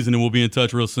the season, and we'll be in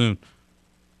touch real soon.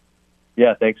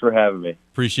 Yeah, thanks for having me.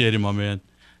 Appreciate it, my man.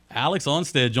 Alex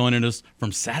Onstead joining us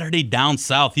from Saturday Down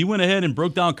South. He went ahead and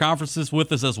broke down conferences with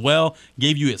us as well,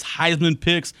 gave you his Heisman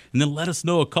picks, and then let us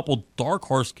know a couple dark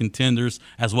horse contenders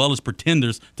as well as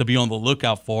pretenders to be on the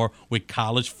lookout for with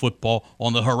college football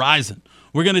on the horizon.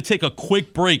 We're going to take a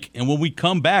quick break, and when we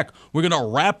come back, we're going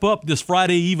to wrap up this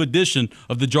Friday Eve edition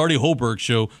of the Jordy Holberg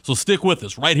Show. So stick with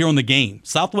us right here on The Game,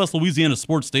 Southwest Louisiana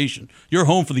Sports Station, your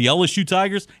home for the LSU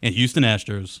Tigers and Houston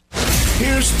Astros.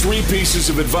 Here's 3 pieces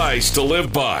of advice to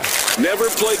live by. Never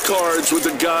play cards with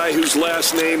a guy whose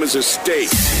last name is a state.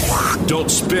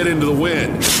 Don't spit into the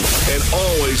wind. And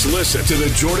always listen to the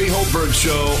Jordy Holberg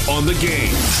Show on The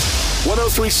Game.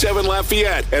 103.7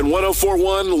 Lafayette and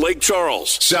 104.1 Lake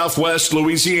Charles, Southwest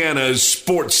Louisiana's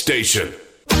sports station.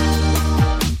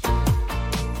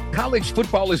 College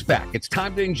football is back. It's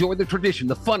time to enjoy the tradition,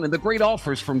 the fun, and the great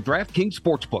offers from DraftKings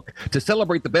Sportsbook. To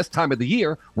celebrate the best time of the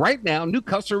year, right now, new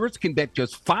customers can bet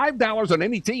just $5 on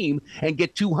any team and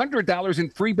get $200 in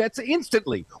free bets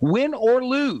instantly, win or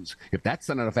lose. If that's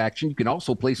not enough action, you can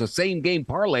also place a same-game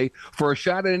parlay for a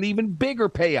shot at an even bigger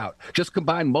payout. Just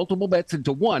combine multiple bets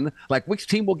into one, like which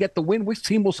team will get the win, which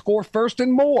team will score first,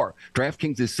 and more.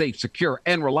 DraftKings is safe, secure,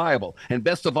 and reliable. And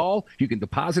best of all, you can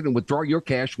deposit and withdraw your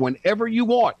cash whenever you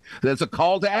want. There's a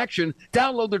call to action.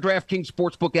 Download the DraftKings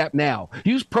Sportsbook app now.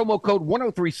 Use promo code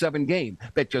 1037GAME.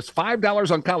 Bet just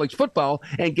 $5 on college football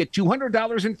and get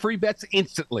 $200 in free bets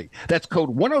instantly. That's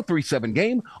code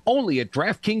 1037GAME only at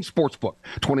DraftKings Sportsbook.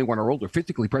 21 or older,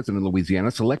 physically present in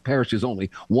Louisiana. Select parishes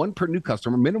only. One per new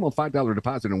customer. Minimum $5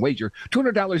 deposit and wager.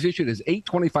 $200 issued as $8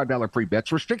 $25 free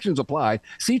bets. Restrictions apply.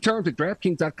 See terms at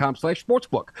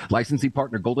DraftKings.com/sportsbook. Licensee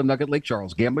partner Golden Nugget Lake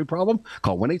Charles. Gambling problem?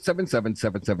 Call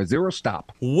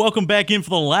 1-877-770-STOP. Welcome back in for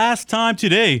the last time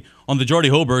today on the Jordy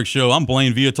Holberg Show. I'm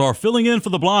Blaine Viatar, filling in for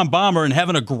the Blonde Bomber and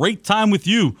having a great time with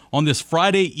you on this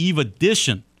Friday Eve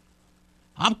edition.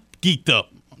 I'm geeked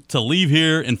up to leave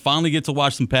here and finally get to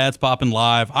watch some pads popping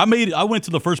live. I went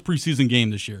to the first preseason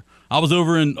game this year. I was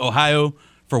over in Ohio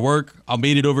for work. I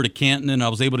made it over to Canton, and I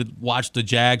was able to watch the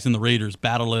Jags and the Raiders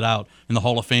battle it out in the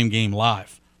Hall of Fame game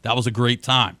live. That was a great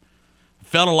time.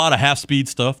 Felt a lot of half-speed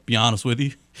stuff, be honest with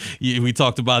you. We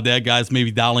talked about that, guys,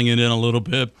 maybe dialing it in a little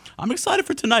bit. I'm excited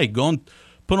for tonight. Go and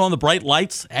put on the bright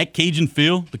lights at Cajun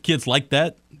Field. The kids like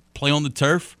that. Play on the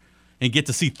turf and get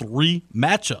to see 3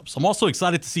 matchups. I'm also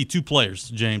excited to see 2 players,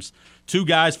 James. 2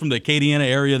 guys from the Acadiana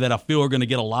area that I feel are going to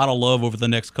get a lot of love over the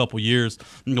next couple years.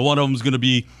 And one of them is going to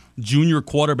be junior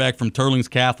quarterback from Turlings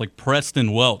Catholic,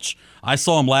 Preston Welch. I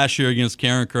saw him last year against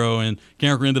Carencro, and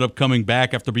Carencro ended up coming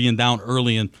back after being down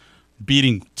early and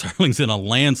beating Turlings in a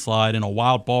landslide in a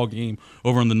wild ball game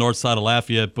over on the north side of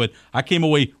Lafayette. But I came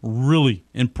away really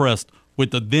impressed with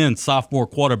the then sophomore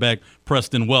quarterback,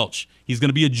 Preston Welch. He's going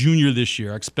to be a junior this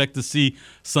year. I expect to see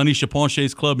Sonny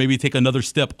Chaponche's club maybe take another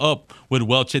step up with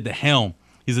Welch at the helm.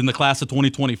 He's in the class of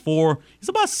 2024. He's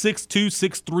about 6'2",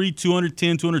 6'3",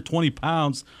 210, 220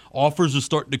 pounds. Offers are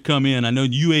starting to come in. I know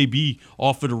UAB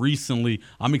offered recently.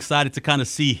 I'm excited to kind of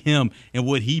see him and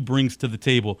what he brings to the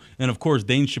table. And, of course,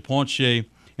 Dane Chaponche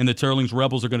and the Turlings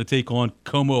Rebels are going to take on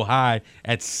Como High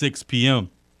at 6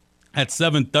 p.m. At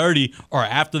 7:30, or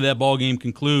after that ball game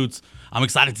concludes, I'm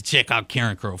excited to check out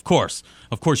Carencro, of course.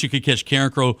 Of course, you could catch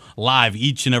Carencro live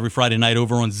each and every Friday night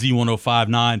over on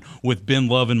Z1059 with Ben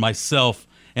Love and myself.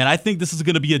 And I think this is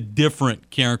going to be a different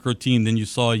Carencro team than you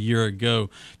saw a year ago.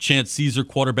 Chance Caesar,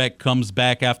 quarterback, comes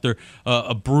back after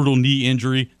a brutal knee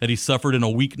injury that he suffered in a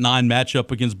Week 9 matchup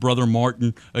against Brother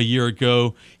Martin a year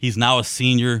ago. He's now a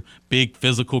senior, big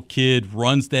physical kid,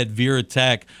 runs that veer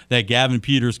attack that Gavin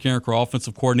Peters, Carencro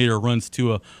offensive coordinator, runs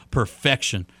to a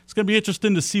perfection. It's going to be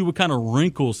interesting to see what kind of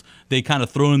wrinkles they kind of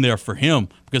throw in there for him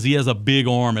because he has a big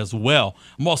arm as well.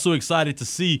 I'm also excited to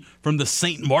see from the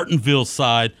St. Martinville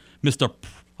side, Mr.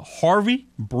 Harvey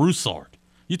Broussard.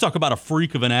 You talk about a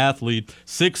freak of an athlete,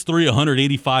 6'3",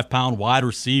 185-pound wide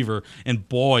receiver, and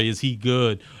boy, is he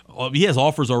good. He has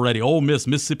offers already. Ole Miss,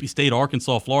 Mississippi State,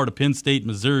 Arkansas, Florida, Penn State,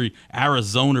 Missouri,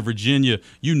 Arizona, Virginia,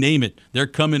 you name it. They're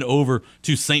coming over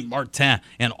to St. Martin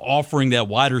and offering that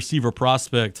wide receiver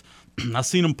prospect. I've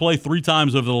seen him play 3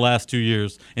 times over the last 2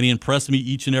 years, and he impressed me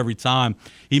each and every time.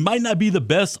 He might not be the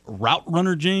best route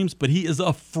runner, James, but he is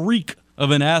a freak of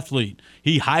an athlete.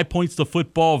 He high points the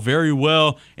football very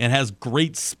well and has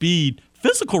great speed.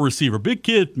 Physical receiver, big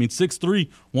kid. I mean, 6'3",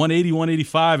 180,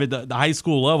 185 at the high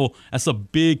school level. That's a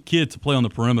big kid to play on the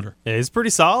perimeter. Yeah, he's pretty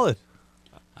solid.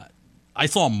 I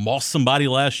saw him moss somebody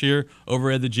last year over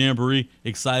at the Jamboree.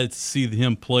 Excited to see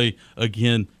him play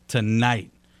again tonight.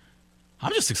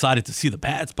 I'm just excited to see the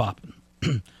pads popping.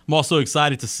 I'm also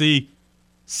excited to see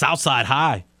Southside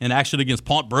High in action against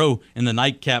Pont Bro in the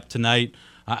nightcap tonight.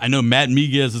 I know Matt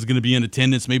Miguez is going to be in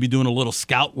attendance, maybe doing a little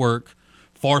scout work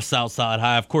for Southside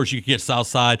High. Of course, you can get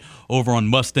Southside over on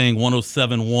Mustang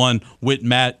 107.1 with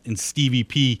Matt and Stevie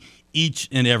P each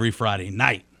and every Friday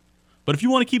night. But if you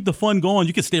want to keep the fun going,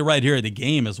 you can stay right here at the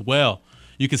game as well.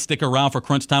 You can stick around for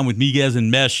Crunch Time with Miguez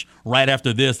and Mesh right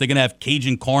after this. They're going to have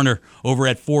Cajun Corner over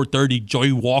at 4:30.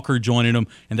 Joey Walker joining them,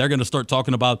 and they're going to start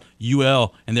talking about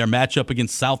UL and their matchup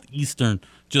against Southeastern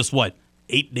just,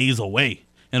 8 days away.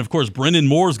 And, of course, Brendan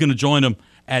Moore is going to join them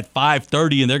at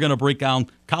 5:30, and they're going to break down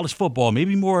college football,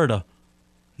 maybe more at a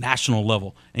national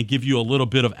level, and give you a little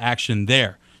bit of action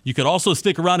there. You could also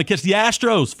stick around and catch the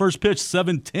Astros. First pitch,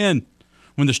 7:10,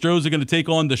 when the Stros are going to take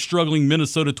on the struggling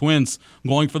Minnesota Twins,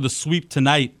 going for the sweep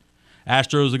tonight.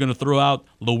 Astros are going to throw out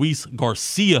Luis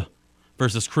Garcia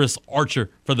versus Chris Archer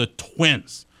for the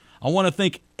Twins. I want to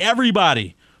thank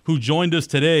everybody who joined us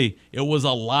today. It was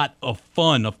a lot of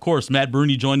fun. Of course, Matt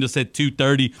Bruni joined us at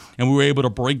 2:30, and we were able to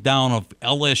break down of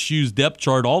LSU's depth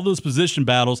chart, all those position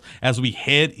battles as we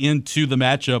head into the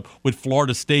matchup with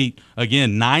Florida State.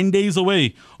 Again, 9 days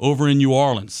away over in New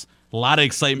Orleans. A lot of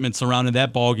excitement surrounding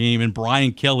that ball game, and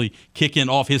Brian Kelly kicking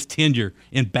off his tenure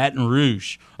in Baton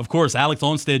Rouge. Of course, Alex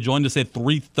Onstead joined us at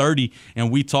 3:30,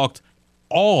 and we talked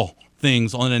all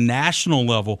things on a national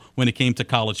level when it came to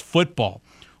college football.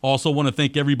 Also want to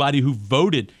thank everybody who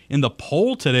voted in the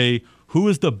poll today. Who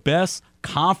is the best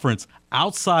conference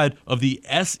outside of the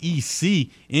SEC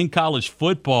in college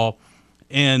football?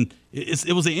 And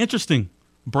it was an interesting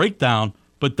breakdown,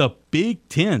 but the Big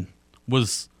Ten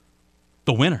was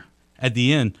the winner at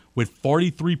the end with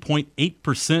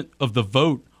 43.8% of the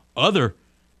vote. Other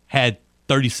had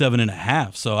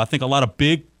 37.5%. So I think a lot of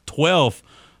Big 12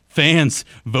 fans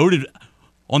voted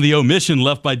on the omission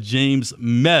left by James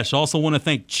Mesh. Also want to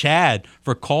thank Chad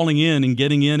for calling in and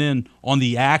getting in on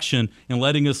the action and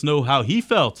letting us know how he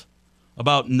felt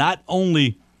about not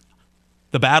only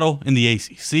the battle in the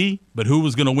ACC, but who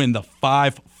was going to win the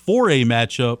 5-4A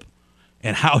matchup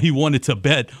and how he wanted to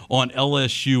bet on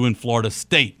LSU and Florida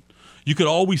State. You could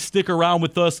always stick around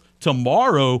with us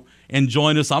tomorrow and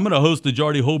join us. I'm going to host the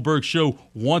Jardy Holberg Show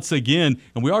once again,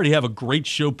 and we already have a great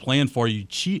show planned for you.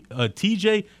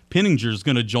 TJ Penninger is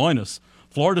going to join us,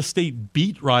 Florida State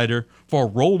beat writer for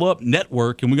Roll Up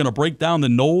Network, and we're going to break down the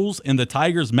Noles and the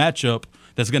Tigers matchup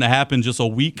that's going to happen just a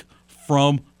week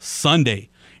from Sunday.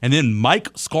 And then Mike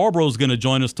Scarborough is going to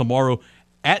join us tomorrow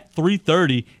at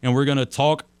 3:30, and we're going to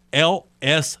talk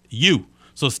LSU.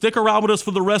 So stick around with us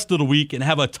for the rest of the week and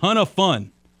have a ton of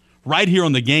fun right here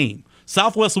on The Game,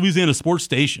 Southwest Louisiana Sports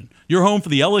Station, your home for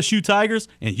the LSU Tigers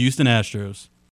and Houston Astros.